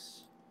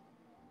because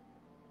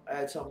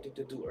I had something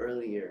to do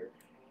earlier.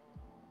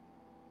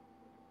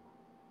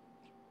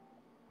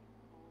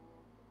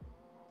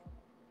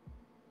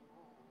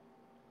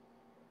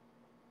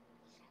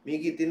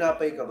 Miggy,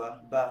 tinapay ka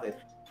ba?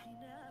 Bakit?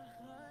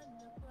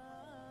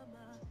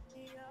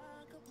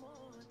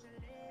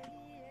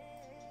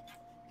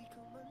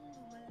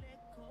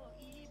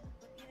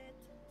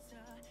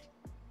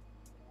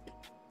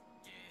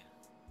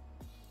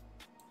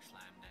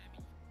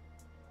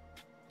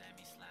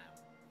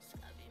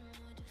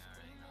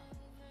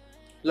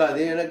 Wala,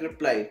 di na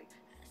nag-reply.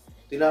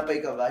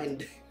 Tinapay ka ba?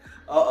 Hindi.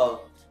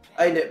 Oo.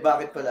 Ay, hindi.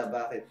 Bakit pala?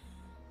 Bakit?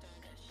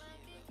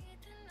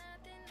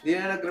 Di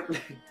na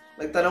nag-reply.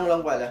 Nagtanong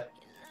lang pala.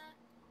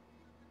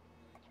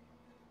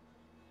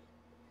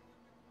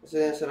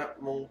 Kasi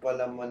sarap mong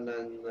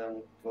palamanan ng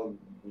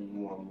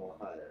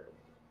pagmamahal.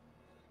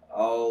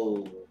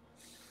 Oh.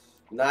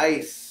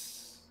 Nice.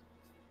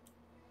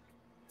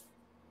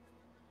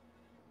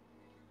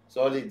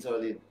 Solid,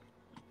 solid.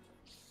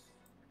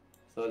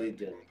 Solid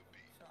yan.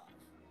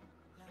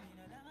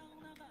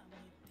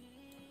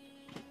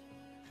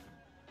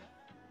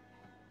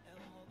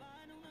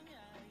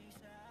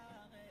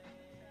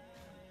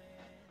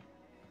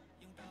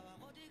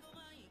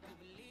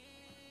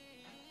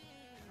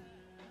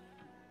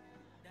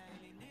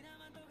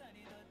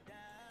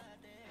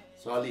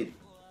 Solid.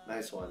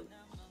 Nice one.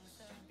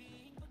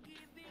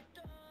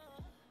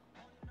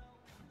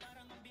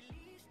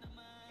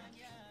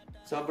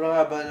 Sobrang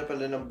haba na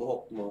pala ng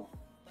buhok mo.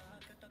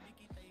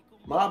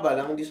 Mahaba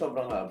lang, hindi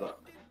sobrang haba.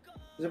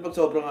 Kasi pag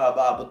sobrang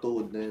haba, abot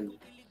tuhod na yun.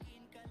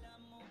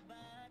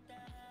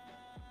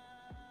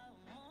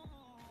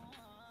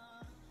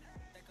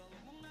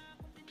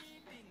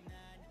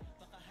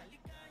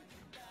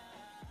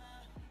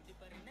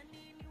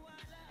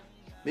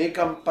 May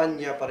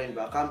kampanya pa rin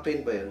ba?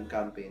 Campaign ba yun?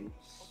 Campaign.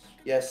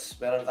 Yes,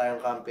 meron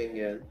tayong campaign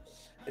yan.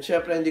 At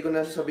syempre, hindi ko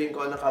na sasabihin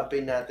ko anong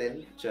campaign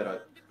natin.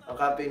 Charot. Ang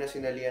campaign na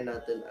sinalihan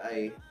natin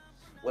ay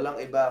walang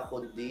iba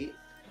kundi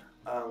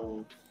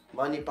ang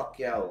Manny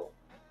Pacquiao.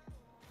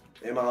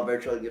 May mga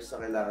virtual gifts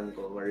na kailangan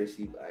ko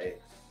ma-receive ay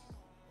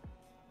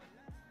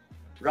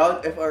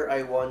Round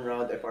FRI 1,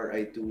 Round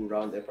FRI 2,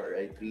 Round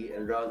FRI 3,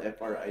 and Round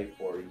FRI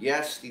 4.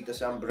 Yes, Tito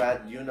Sam,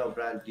 brand new na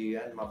brand new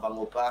yan.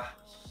 Mabango pa.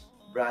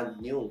 Brand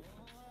new.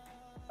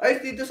 Ay,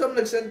 Tito Sam,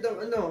 nag-send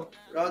ng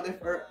Round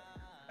FR,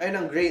 ay,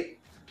 ng great.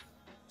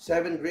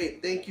 7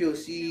 great. Thank you.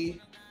 Si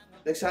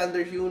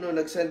Alexander Huno,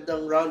 nag-send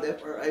ng Round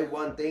FRI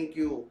 1. Thank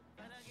you.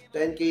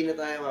 10K na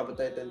tayo, mabot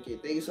tayo 10K.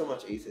 Thank you so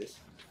much,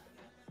 Aces.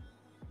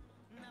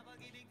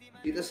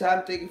 Tito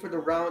Sam, thank you for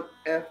the Round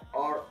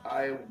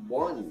FRI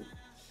 1.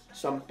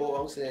 10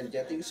 ang sinend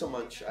niya. Thank you so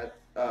much, at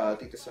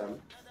Tito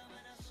Sam.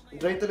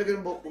 Dry talaga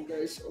ng buhok mo,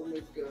 guys. Oh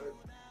my God.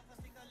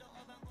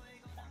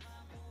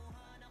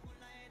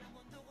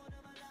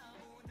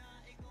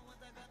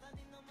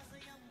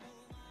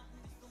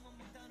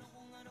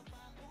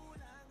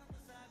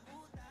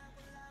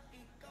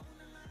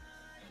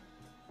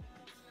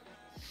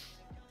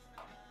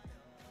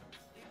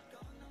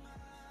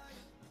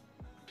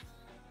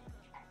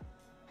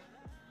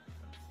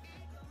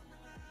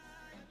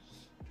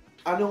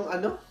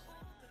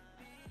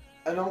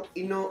 Anong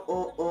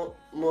ino-o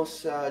mo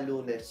sa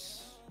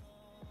Lunes?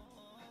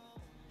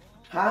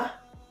 Ha?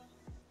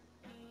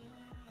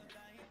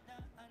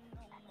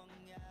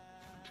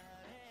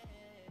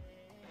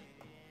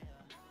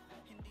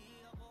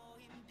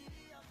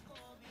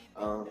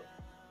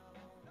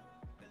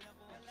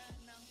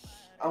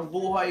 Ang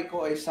buhay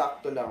ko ay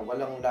sakto lang,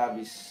 walang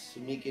labis.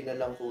 Sumiki na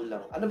lang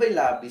kulang. Ano ba yung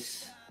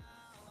labis?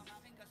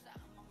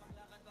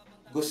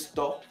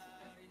 Gusto?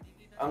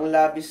 Ang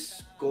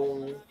labis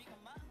kong...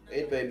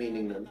 Ayun ba yung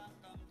meaning nun?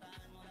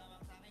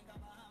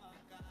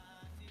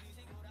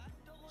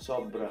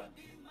 Sobra.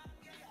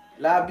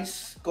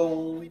 Labis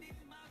kong...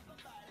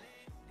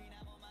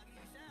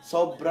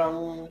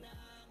 Sobrang...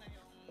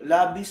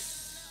 Labis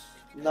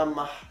na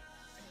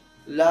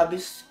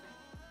labis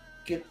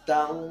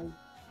kitang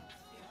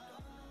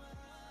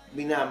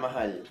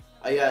minamahal.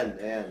 Ayan,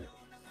 ayan.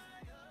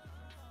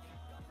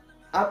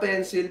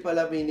 Pencil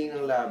pala meaning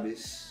ng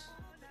labis.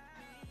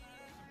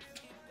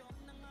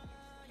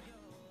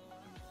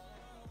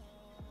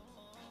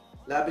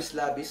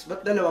 Labis-labis.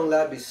 Ba't dalawang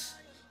labis?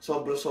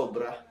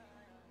 Sobra-sobra.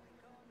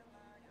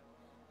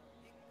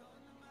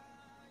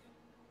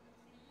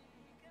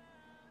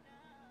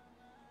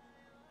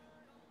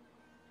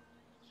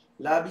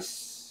 Labis.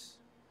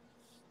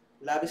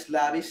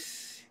 Labis-labis.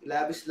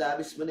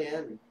 Labis-labis mo na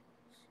yan.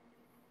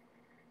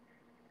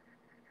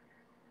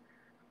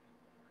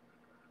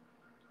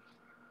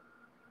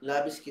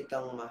 Labis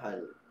kitang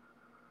mahal.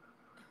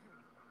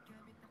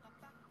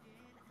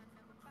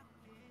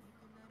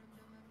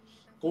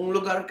 Kung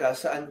lugar ka,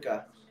 saan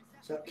ka?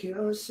 Sa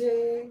QC,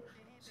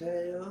 sa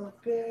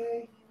UP,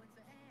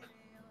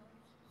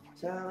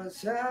 sa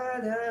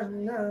kalsada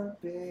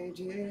ng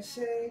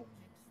PGC,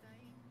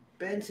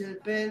 pencil,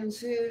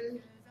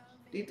 pencil,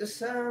 Tito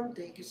Sam,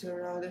 thank you sa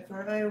Round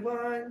FRI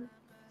 1.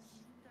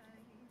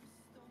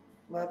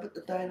 Mabot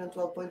na tayo ng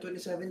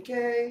 12.27K.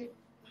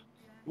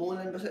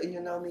 Muulan ba sa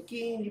inyo, Naomi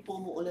King? Hindi po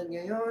umuulan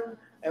ngayon.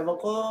 Ewan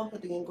ko,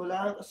 patingin ko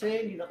lang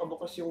kasi hindi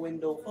nakabukas yung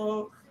window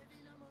ko.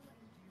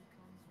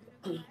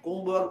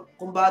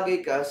 Kung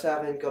bagay ka,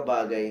 sa akin ka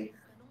bagay.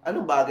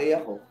 Anong bagay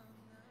ako?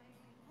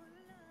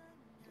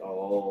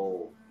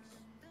 Oh.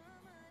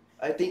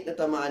 I think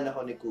natamaan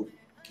ako ni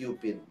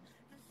Cupid.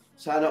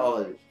 Sana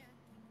all.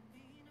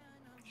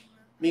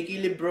 Mickey,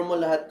 libro mo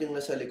lahat yung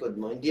nasa likod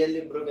mo. Hindi yan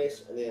libro,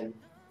 guys. Ano yan?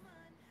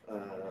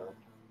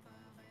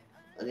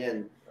 Ano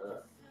yan?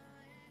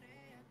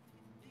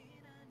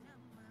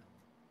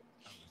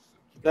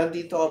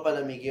 Nandito ka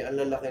pala, Mickey.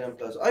 Ang lalaki ng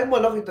plants. Ay,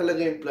 malaki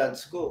talaga yung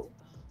plants ko.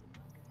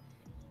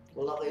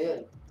 Malaki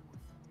yan.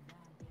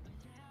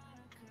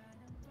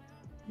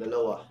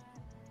 Dalawa.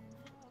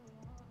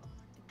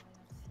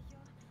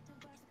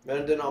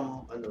 Meron din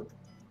akong,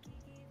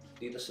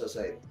 dito sa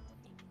side.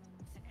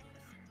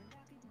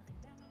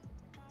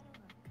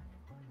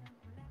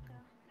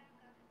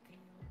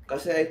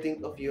 Kasi I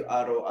think of you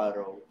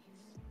araw-araw.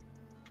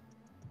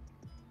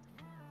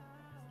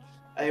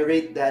 I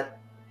rate that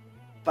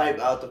 5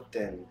 out of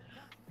 10.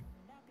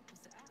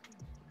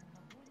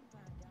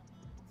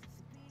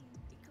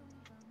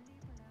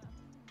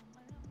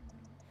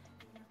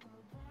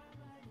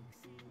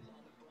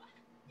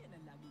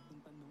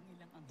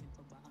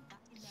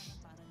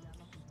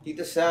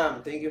 Tita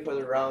Sam, thank you for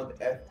the round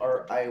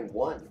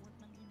FRI1.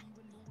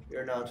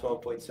 You're now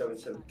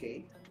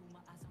 12.77K.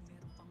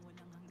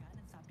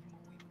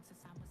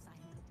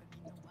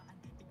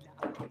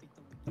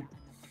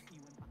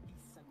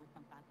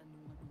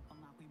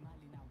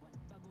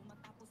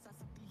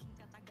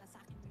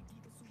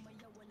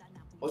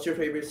 What's your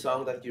favorite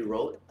song that you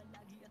wrote?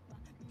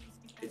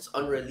 It's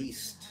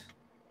unreleased.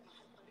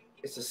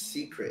 It's a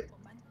secret.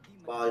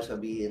 Bawal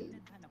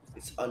sabihin.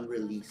 It's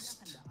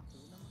unreleased.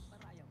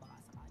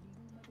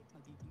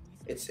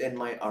 It's in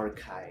my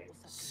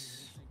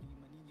archives.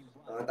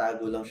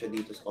 Nakatago lang siya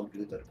dito sa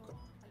computer ko.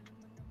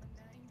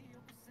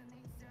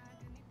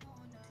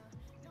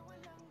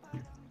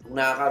 Kung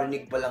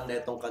nakakarinig pa lang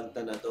netong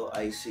kanta na to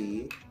ay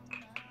si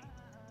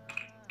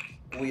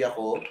kuya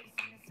ko,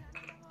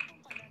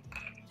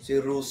 si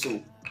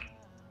Rusu.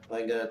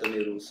 Pakinggan natin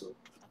ni Rusu.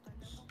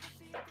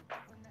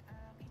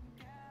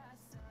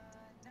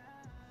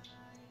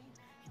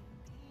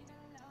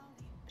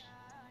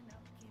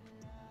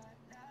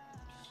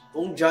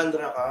 Kung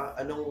genre ka,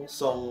 anong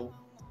song?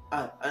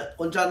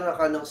 Kung genre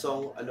ka ng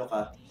song, ano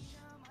ka?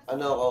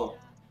 Ano ako?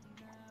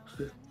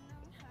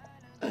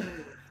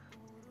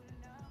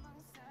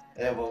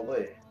 Ewan ko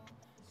eh.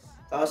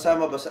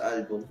 Kasama ba sa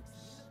album?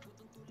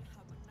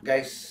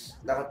 Guys,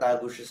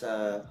 nakatago siya sa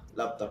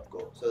laptop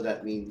ko. So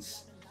that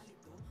means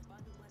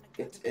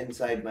it's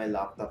inside my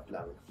laptop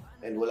lang.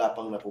 And wala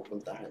pang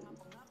napupuntahan.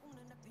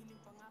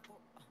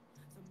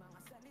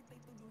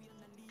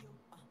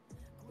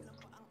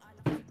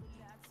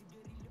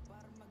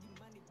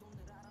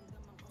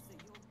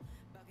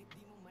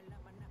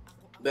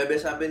 Bebe,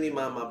 sabi ni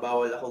Mama,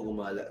 bawal ako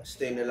gumala.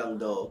 Stay na lang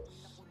daw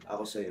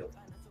ako sa'yo.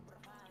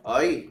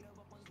 Ay!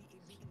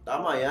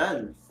 Tama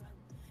yan!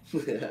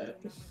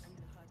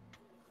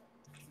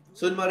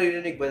 Soon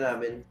maririnig ba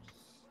namin?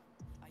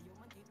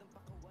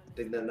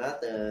 Tignan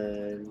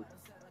natin.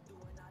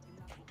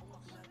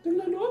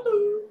 Tignan natin.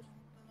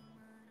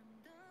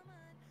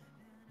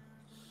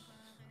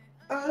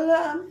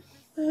 Alam.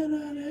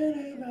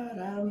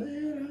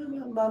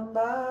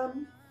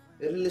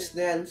 I-release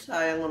na yan.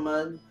 Sayang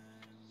naman.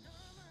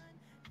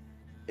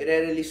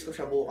 I-release ko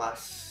siya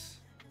bukas.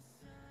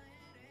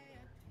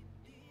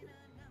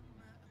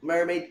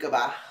 Mermaid ka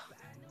ba?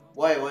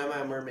 Why? Why am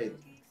I a mermaid?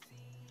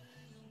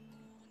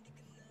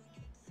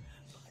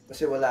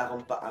 Kasi wala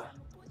akong paa.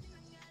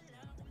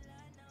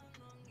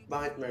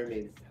 Bakit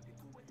mermaid?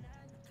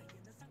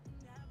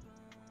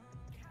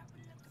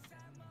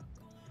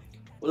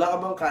 Wala ka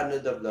bang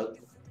Canada vlog?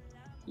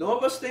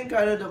 Lumabas na yung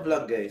Canada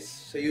vlog, guys.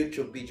 Sa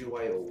YouTube,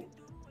 BGYO.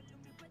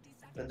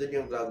 Nandun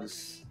yung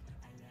vlogs.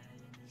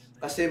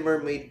 Kasi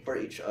mermaid for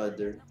each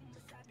other.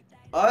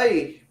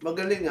 Ay!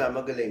 Magaling nga,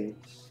 magaling.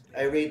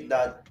 I rate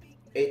that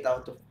 8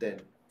 out of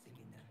 10.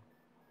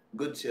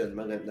 Goods yun.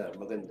 Maganda,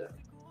 maganda.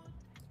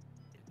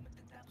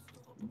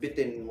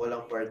 Bitin,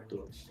 walang part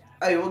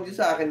 2. Ay, huwag niyo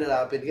sa akin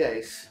nalapit,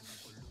 guys.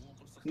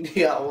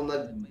 Hindi ako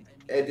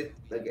nag-edit.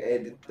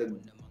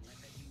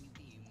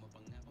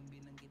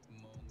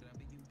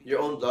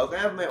 Your own vlog?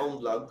 I have my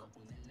own vlog.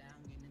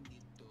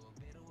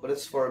 But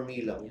it's for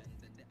me lang.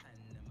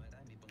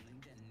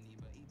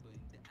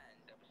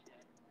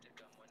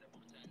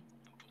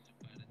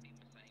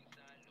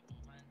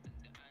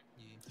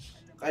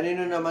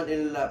 Kanino naman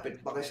ilalapit?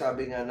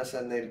 Pakisabi nga,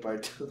 nasan na yung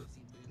part 2?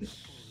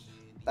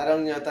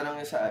 tanong niyo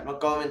sa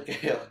mag-comment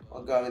kayo.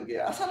 Mag-comment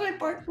kayo. Asan na yung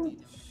part 2?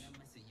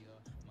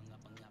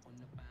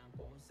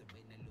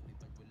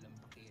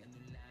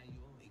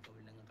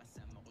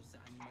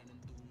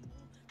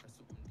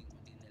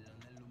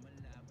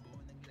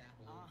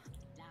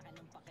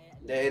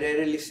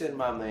 I-release yun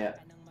mamaya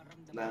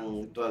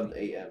ng 12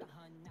 AM.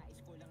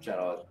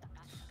 Charot.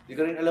 Hindi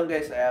ko rin alam,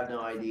 guys. I have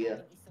no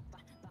idea.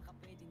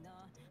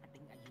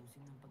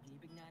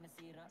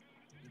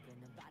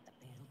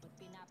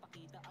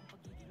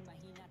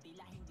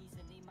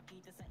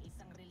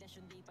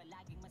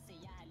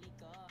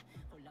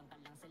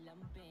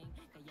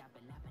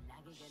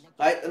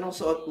 Kahit anong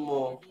suot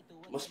mo,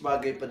 mas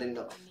bagay pa din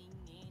ako.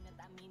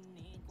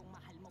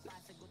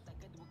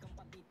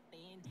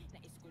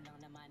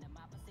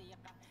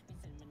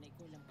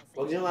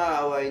 Huwag niyo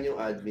aawayin yung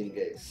admin,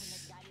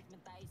 guys.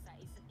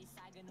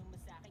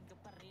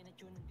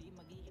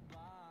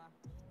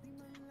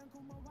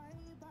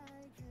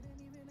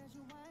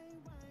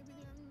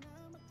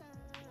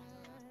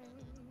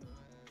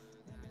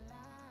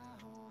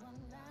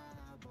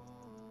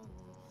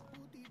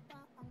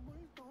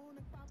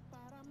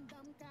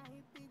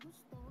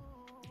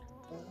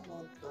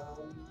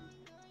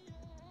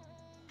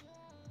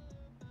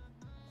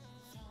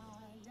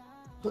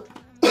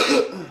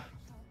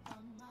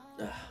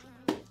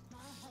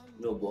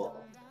 Lobo ako.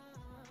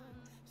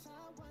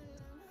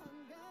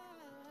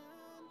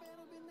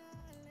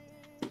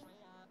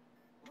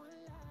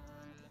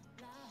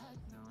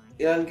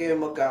 Ilan kayo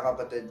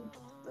magkakapatid?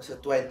 Nasa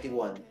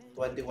 21.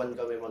 21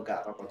 kami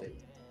magkakapatid.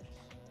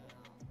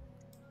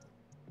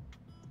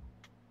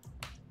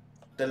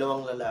 2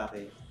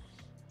 lalaki.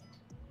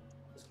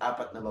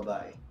 4 na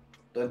babae.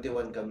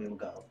 21 kami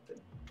magkakapatid.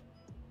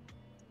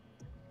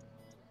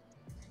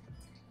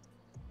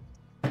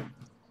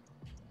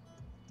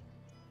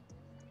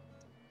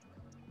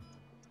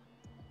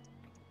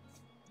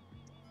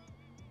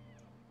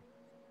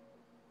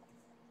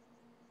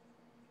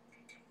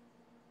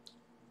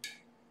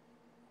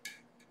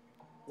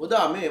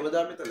 Madami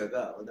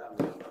talaga. Madami.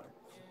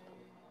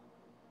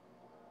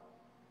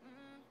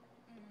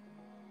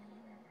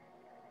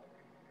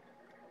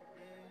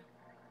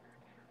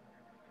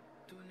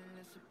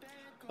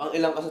 Pang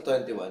ilang ka sa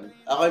 21?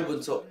 Ako yung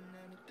bunso.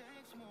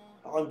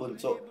 Ako yung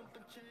bunso.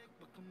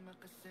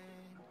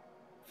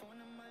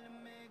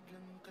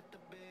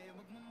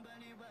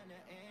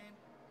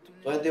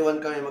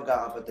 21 kami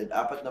magkakapatid.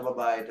 4 na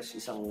babae, tapos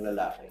isang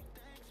lalaki.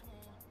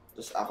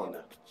 Tapos ako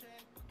na.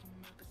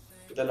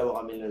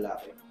 Dalawa kami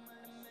lalaki.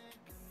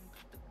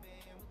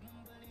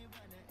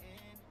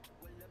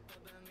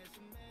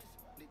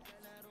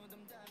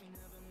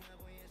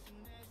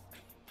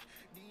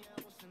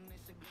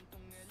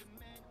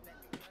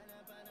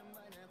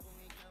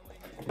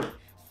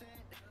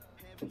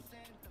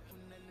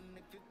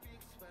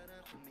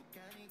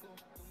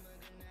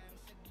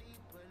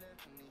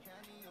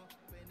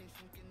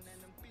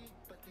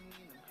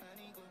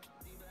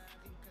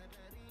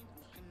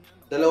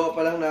 Dalawa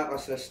pa lang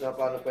nakaka-stress na,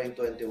 paano pa yung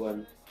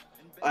 21?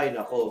 Ay,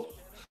 nako.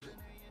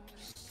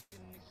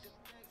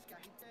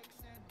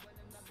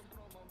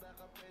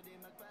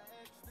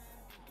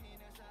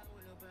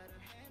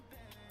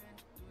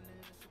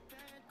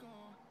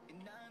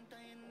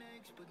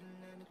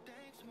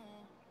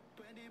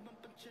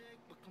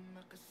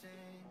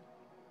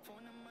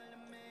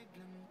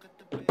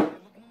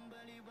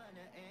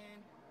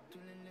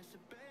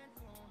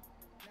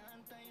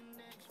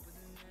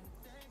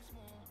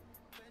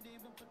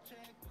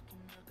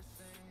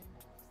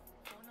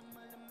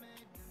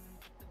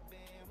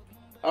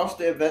 How was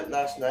the event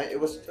last night? It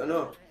was,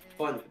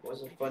 fun. It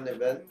was a fun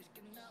event.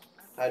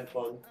 Had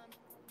fun.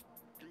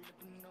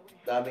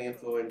 Daming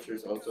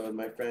influencers also. And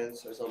my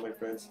friends, I saw my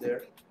friends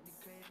there.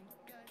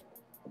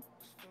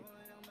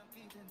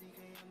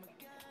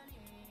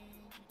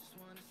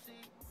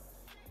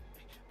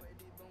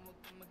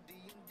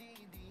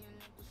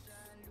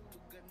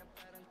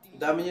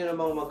 Dami niyo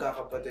namang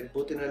magkakapatid.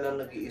 Buti na lang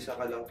nag-iisa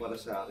ka lang para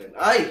sa akin.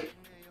 Ay!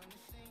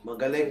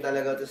 Magaling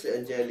talaga to si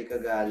Angelica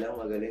Galang.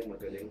 Magaling.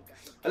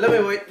 Alam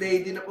mo, white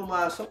lady na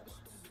pumasok.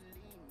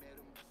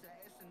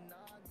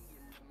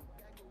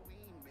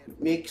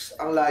 Mix,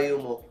 ang layo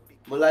mo.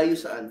 Malayo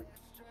saan?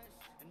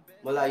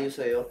 Malayo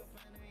sa'yo?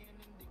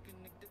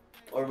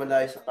 Or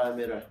malayo sa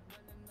camera?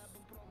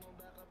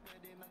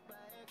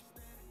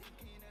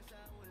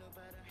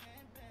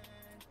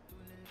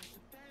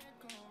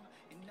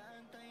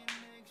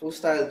 Who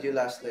styled you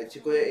last night? Si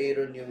Kuya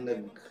Aaron yung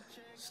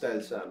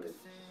nag-style sa amin.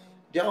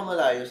 Di ako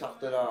malayo,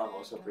 sakto lang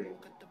ako sa frame.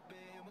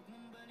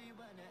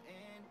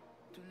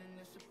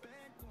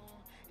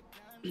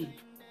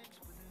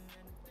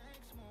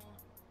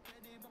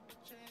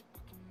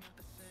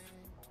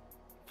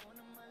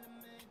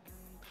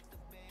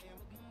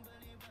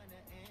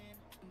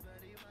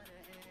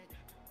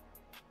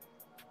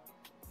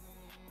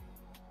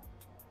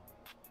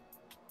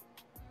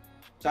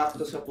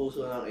 Sakto sa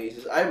puso ng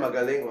Aces. Ay,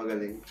 magaling.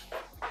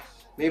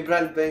 May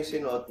brand ba yung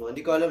sinuot mo?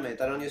 Hindi ko alam eh.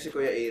 Tanong niyo si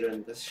Kuya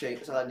Aaron. Kasi siya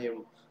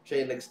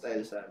yung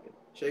nag-style sa amin.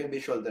 Siya yung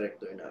visual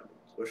director namin.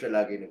 So, siya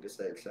lagi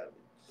nag-style sa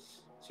amin.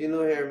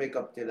 Sino hair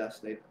makeup niya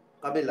last night?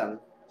 Kami lang.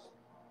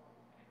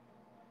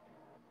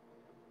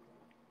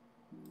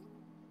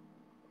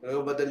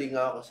 Nagabadali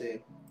nga ako kasi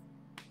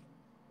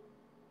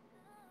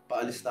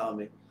paalis na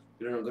kami.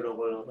 Gano'n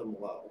ko lang sa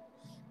mukha ko.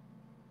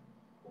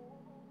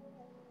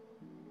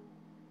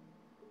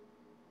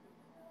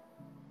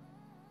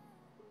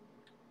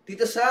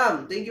 Tita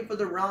Sam, thank you for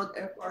the round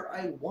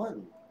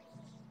FRI1.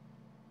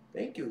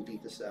 Thank you,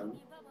 Tita Sam.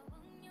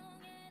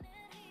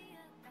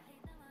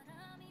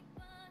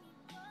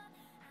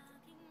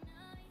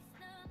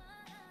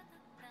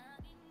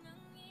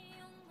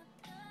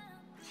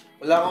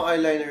 Wala akong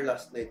eyeliner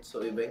last night,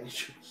 so iba yung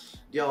issue.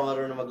 Hindi ako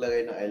marunong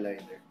maglagay ng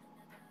eyeliner.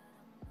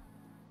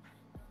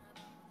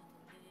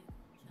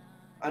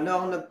 Ano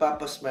ang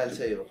nagpapasmile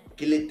sa'yo?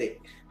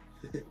 Kilite.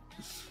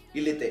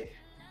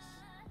 Kilite.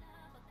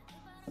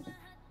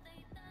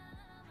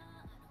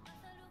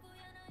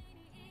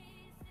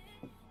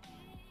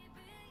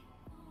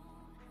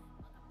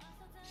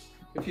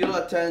 If you'll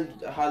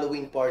attend a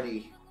Halloween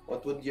party,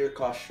 what would your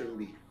costume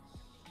be?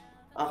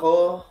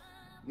 Ako,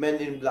 Men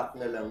in Black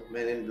na lang.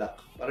 Men in Black.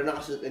 Para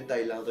nakasuit and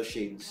tie lang to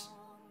shades.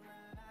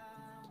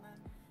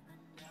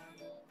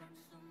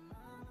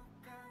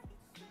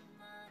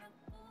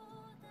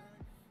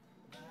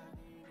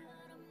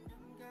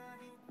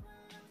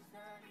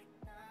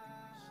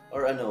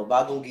 Or ano,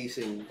 bagong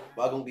gising.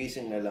 Bagong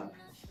gising na lang.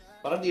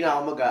 Parang di na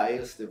ako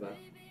mag-aayos, di ba?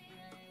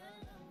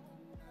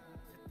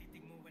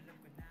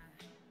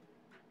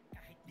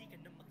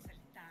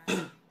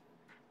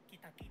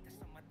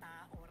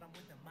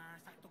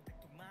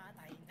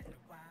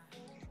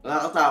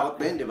 Nakakatakot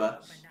na yun, di ba?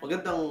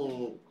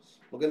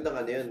 Magandang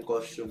ano yun,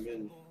 costume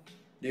yun.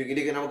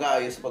 Hindi ka na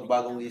mag-aayos pag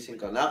bagong gising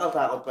ka.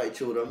 Nakakatakot pa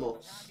itsura mo,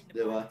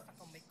 di ba?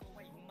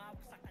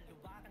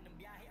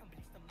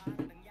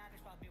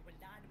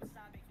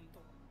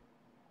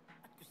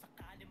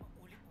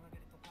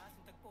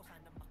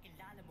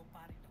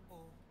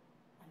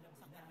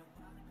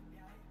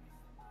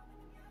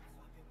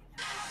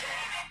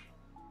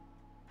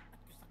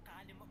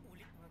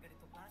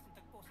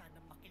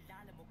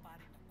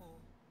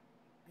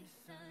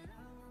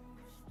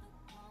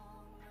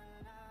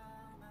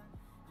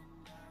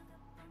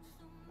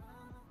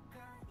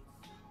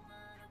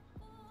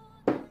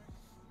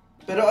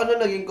 Pero ano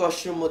naging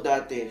costume mo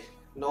dati?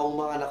 Noong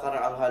mga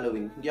nakaraang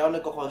Halloween? Hindi ako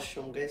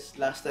nagko-costume, guys.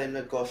 Last time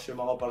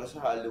nag-costume ako para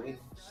sa Halloween.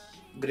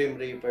 Grim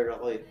Reaper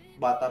ako eh.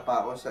 Bata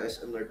pa ako sa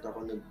SM North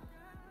ako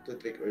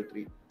nag-trick or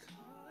treat.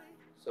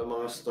 Sa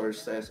mga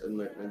stores sa SM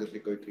North,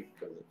 nag-trick or treat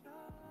kami.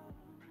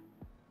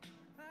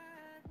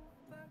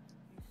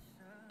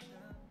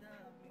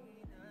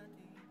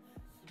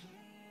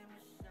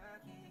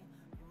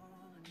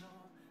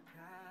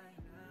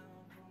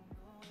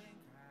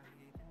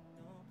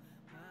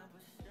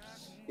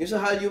 Yung sa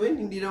Halloween,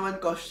 hindi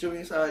naman costume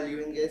yung sa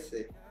Halloween, guys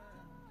eh.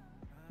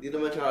 Hindi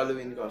naman siya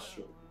Halloween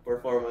costume.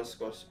 Performance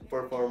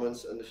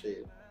ano siya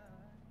yun.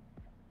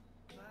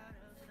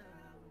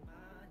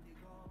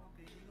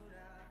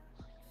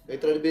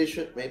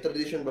 May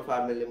tradition ba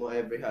family mo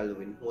every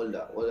Halloween?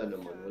 Wala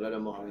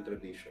naman kami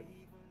tradition.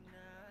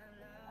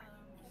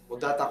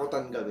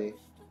 Magtatakutan kami.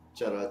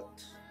 Charot.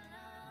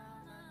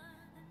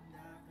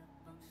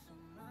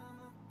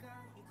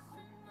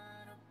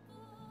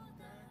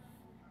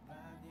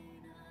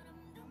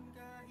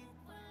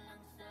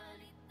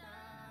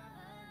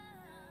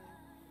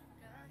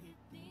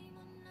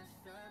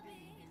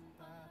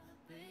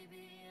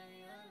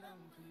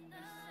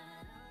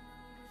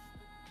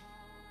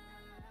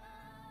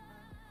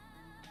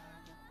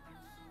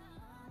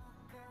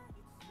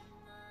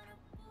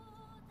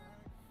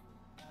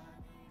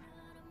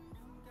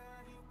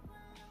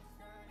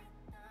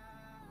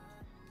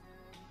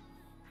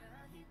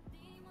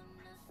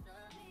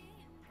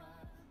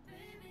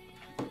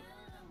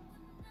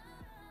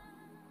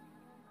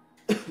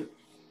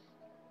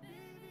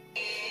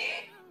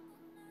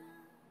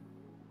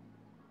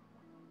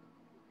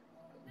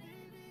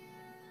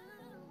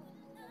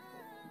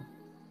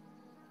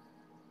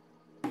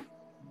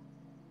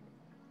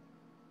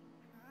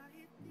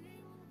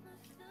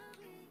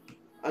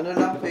 Ano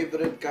lang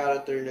favorite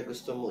character na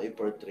gusto mong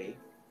i-portray?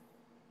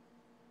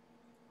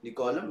 Hindi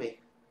ko alam eh.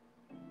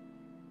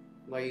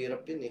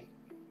 Mahirap yun eh.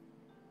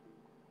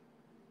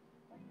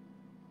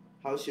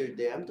 How's your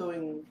day? I'm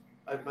doing...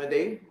 my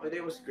day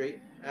was great.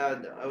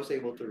 And I was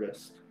able to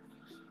rest.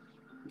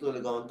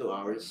 Tulog ako 2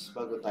 hours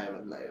bago tayo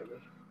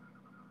mag-live.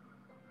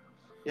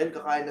 Yan,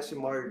 kakain na si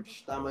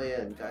Marge. Tama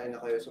yan. Kain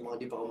na kayo. Sa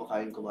mga di pa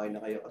kumakain, kumain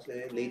na kayo.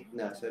 Kasi late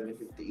na.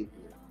 7:58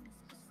 na.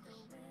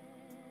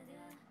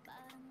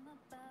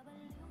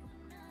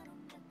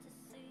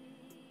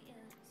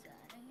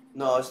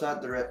 No, it's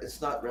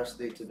not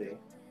rest day today.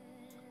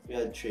 We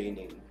had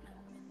training.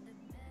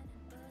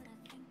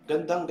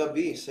 Gandang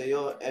gabi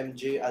sa'yo,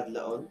 MJ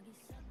Adlaon.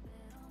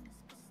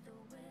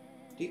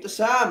 Tito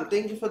Sam,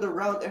 thank you for the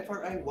round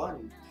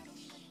FRI1.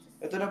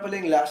 Ito na pala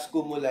yung last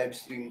Kumu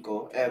livestream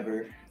ko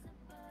ever.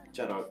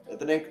 Charot.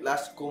 Ito na yung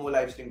last Kumu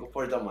livestream ko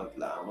for the month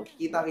lang.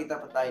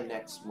 Magkikita-kita pa tayo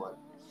next month.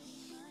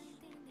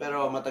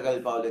 Pero matagal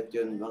pa ulit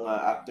yun, mga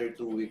after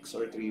 2 weeks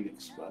or 3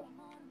 weeks pa.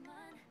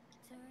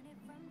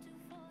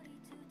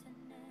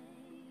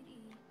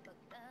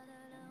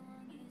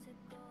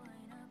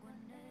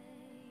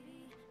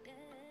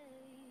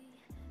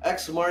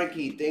 X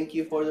Marky, thank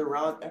you for the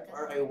round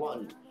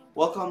FRI1.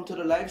 Welcome to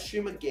the live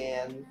stream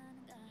again.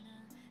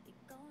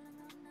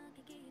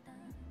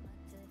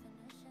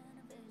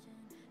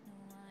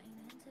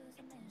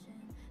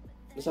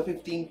 Nasa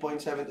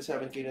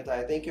 15.77k na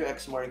tayo. Thank you,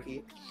 X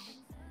Marky.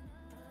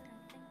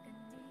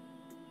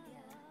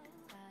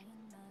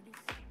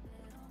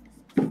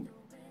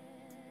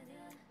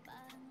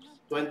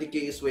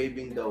 $20K is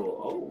waving daw.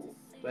 Oh,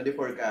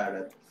 24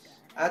 karat.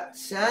 At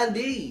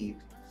Sandy,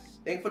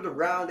 thank you for the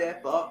round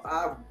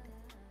FRI1.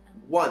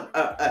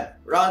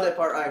 Round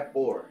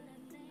FRI4.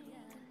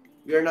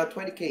 We are now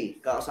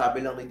 20K.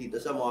 Kakasabi lang ni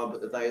Tito Sam, makabot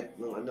na tayo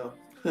ng ano.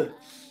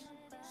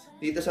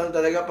 Tito Sam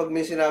talaga, pag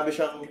may sinabi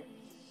siyang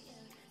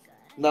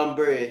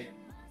number eh,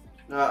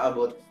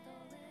 naaabot.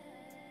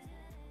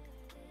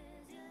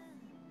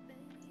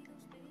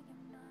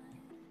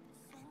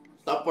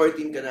 Top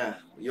 14 ka na.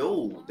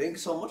 Yo, thank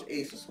you so much,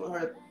 Aces, for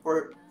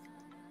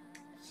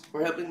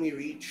helping me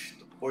reach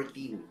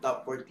 14,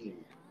 top 14.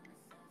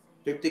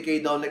 50K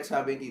daw next,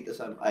 sabi ni Tito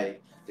Sam.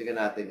 Ay, tingnan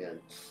natin yan.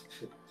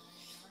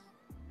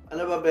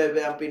 Ano ba,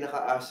 bebe, ang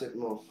pinaka-asset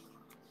mo?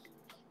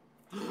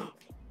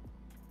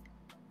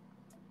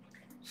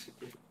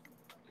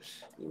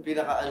 Yung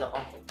pinaka-ano ko.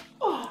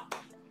 Oh!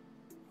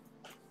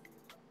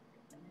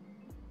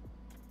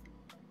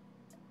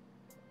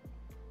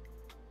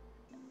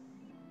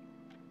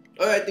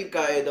 Oh, I think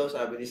kaya daw,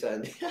 sabi ni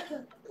Sandy.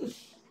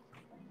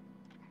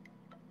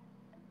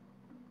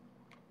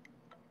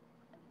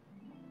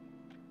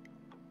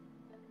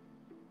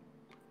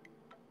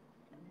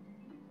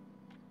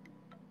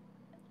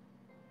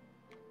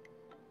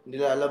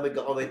 Nilalamig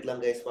ako, wait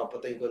lang guys,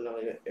 papatayin ko lang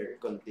yung air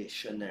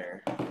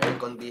conditioner. Air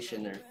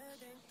conditioner.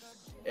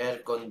 Air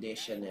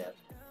conditioner.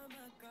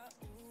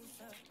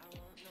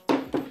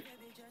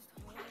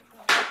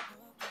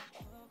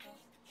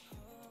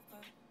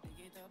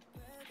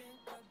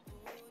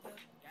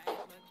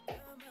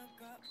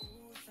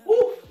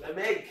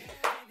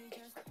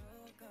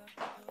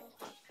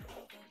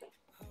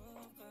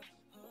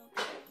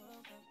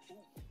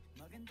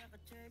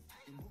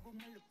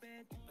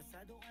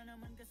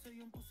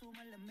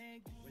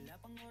 Wala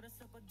pang oras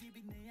sa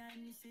pag-ibig na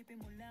yan,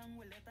 isipin mo lang,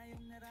 wala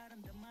tayong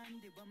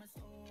nararamdaman, di ba mas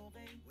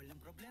okay?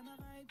 Walang problema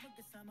kahit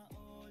magkasama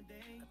all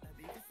day,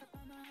 katabi ka sa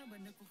kama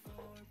habang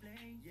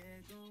nagpo-foreplay. Yeah,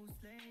 go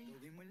slay,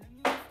 gawin mo lang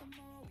yung gusto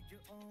mo with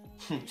your own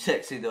way.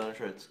 Sexy daw ang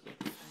shorts ko.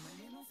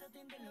 Malimang sa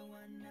ating dalawa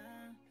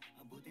na,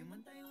 abutin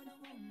man tayo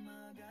ng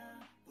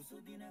umaga,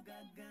 puso di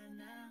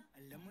nagagana.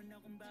 Alam mo na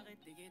kung bakit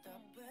di kita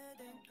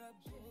pwedeng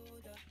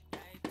kabuda,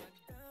 kahit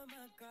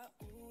magdamag ka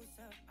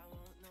usap. I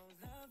won't know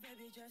love,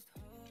 baby, just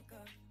hook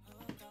up,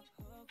 hook up,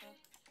 hook up,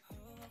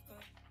 hook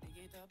up. Di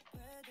kita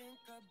pwedeng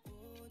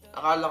kabuda.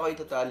 Akala ko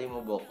itatali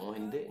mo buhok mo.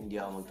 Hindi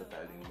ako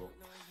magtatali mo buhok.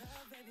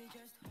 Love, baby,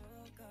 just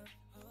hook up,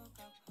 hook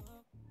up, hook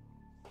up.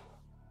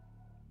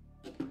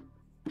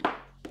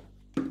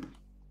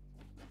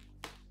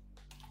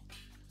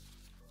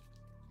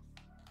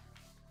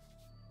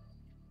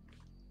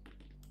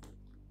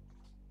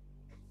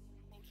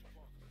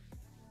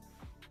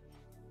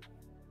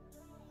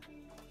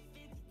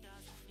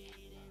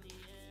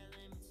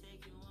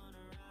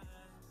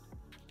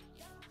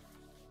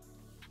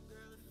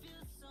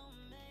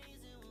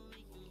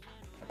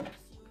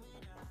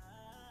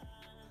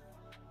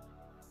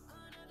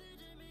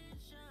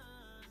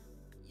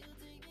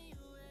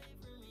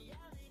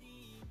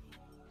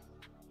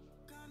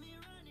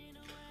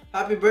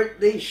 Happy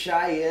birthday,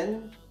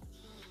 Cheyenne!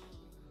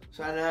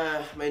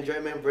 Sana ma-enjoy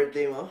mo yung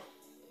birthday mo.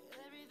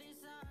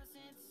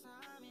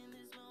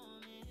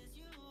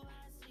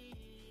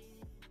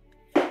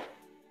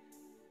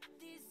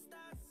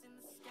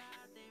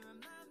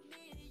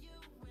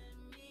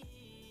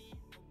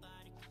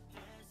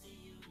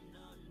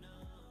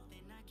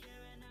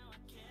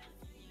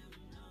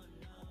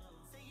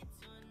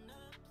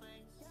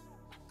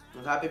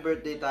 Happy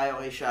birthday tayo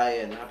kay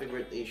Cheyenne. Happy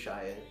birthday,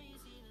 Cheyenne.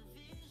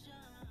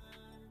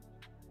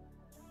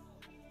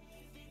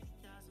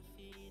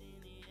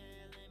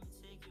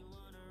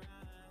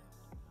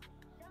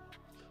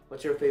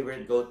 What's your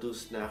favorite go-to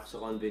snack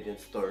sa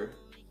convenience store?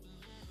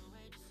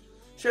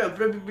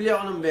 Siyempre, bibili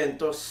ako ng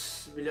Mentos.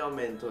 Bibili ako ng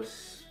Mentos.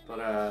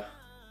 Para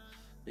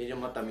hindi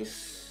yung matamis.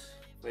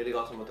 Mahilig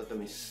ako sa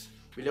matatamis.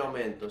 Bibili ako ng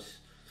Mentos.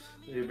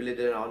 Bibili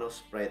din ako ng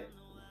Sprite.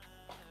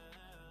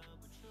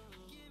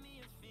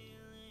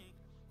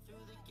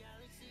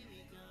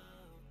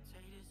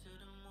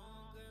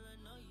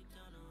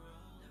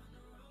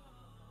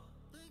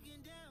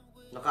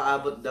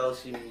 Nakaabot daw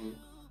si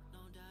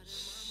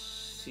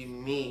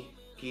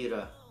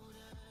Kira.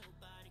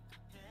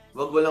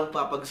 Wag mo lang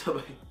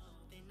papagsabay.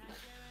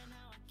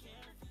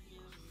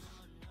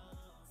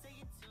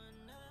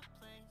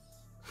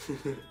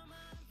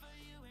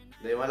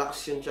 Dahil malakas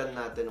yung tiyan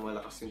natin,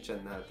 malakas yung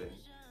tiyan natin.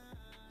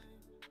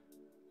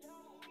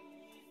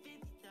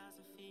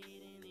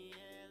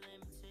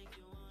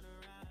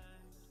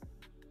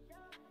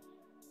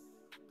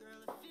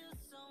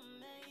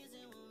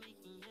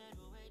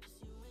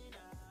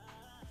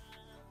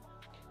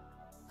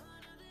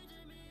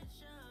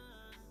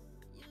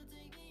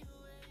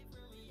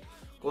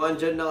 Kung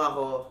andyan lang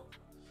ako,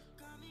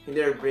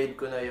 hindi braid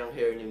ko na yung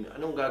hair niyo.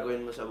 Anong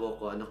gagawin mo sa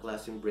buhok ko? Anong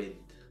klaseng braid?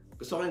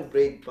 Gusto ko yung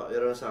braid pa,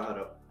 pero nasa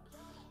harap.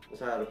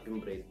 Nasa harap yung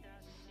braid.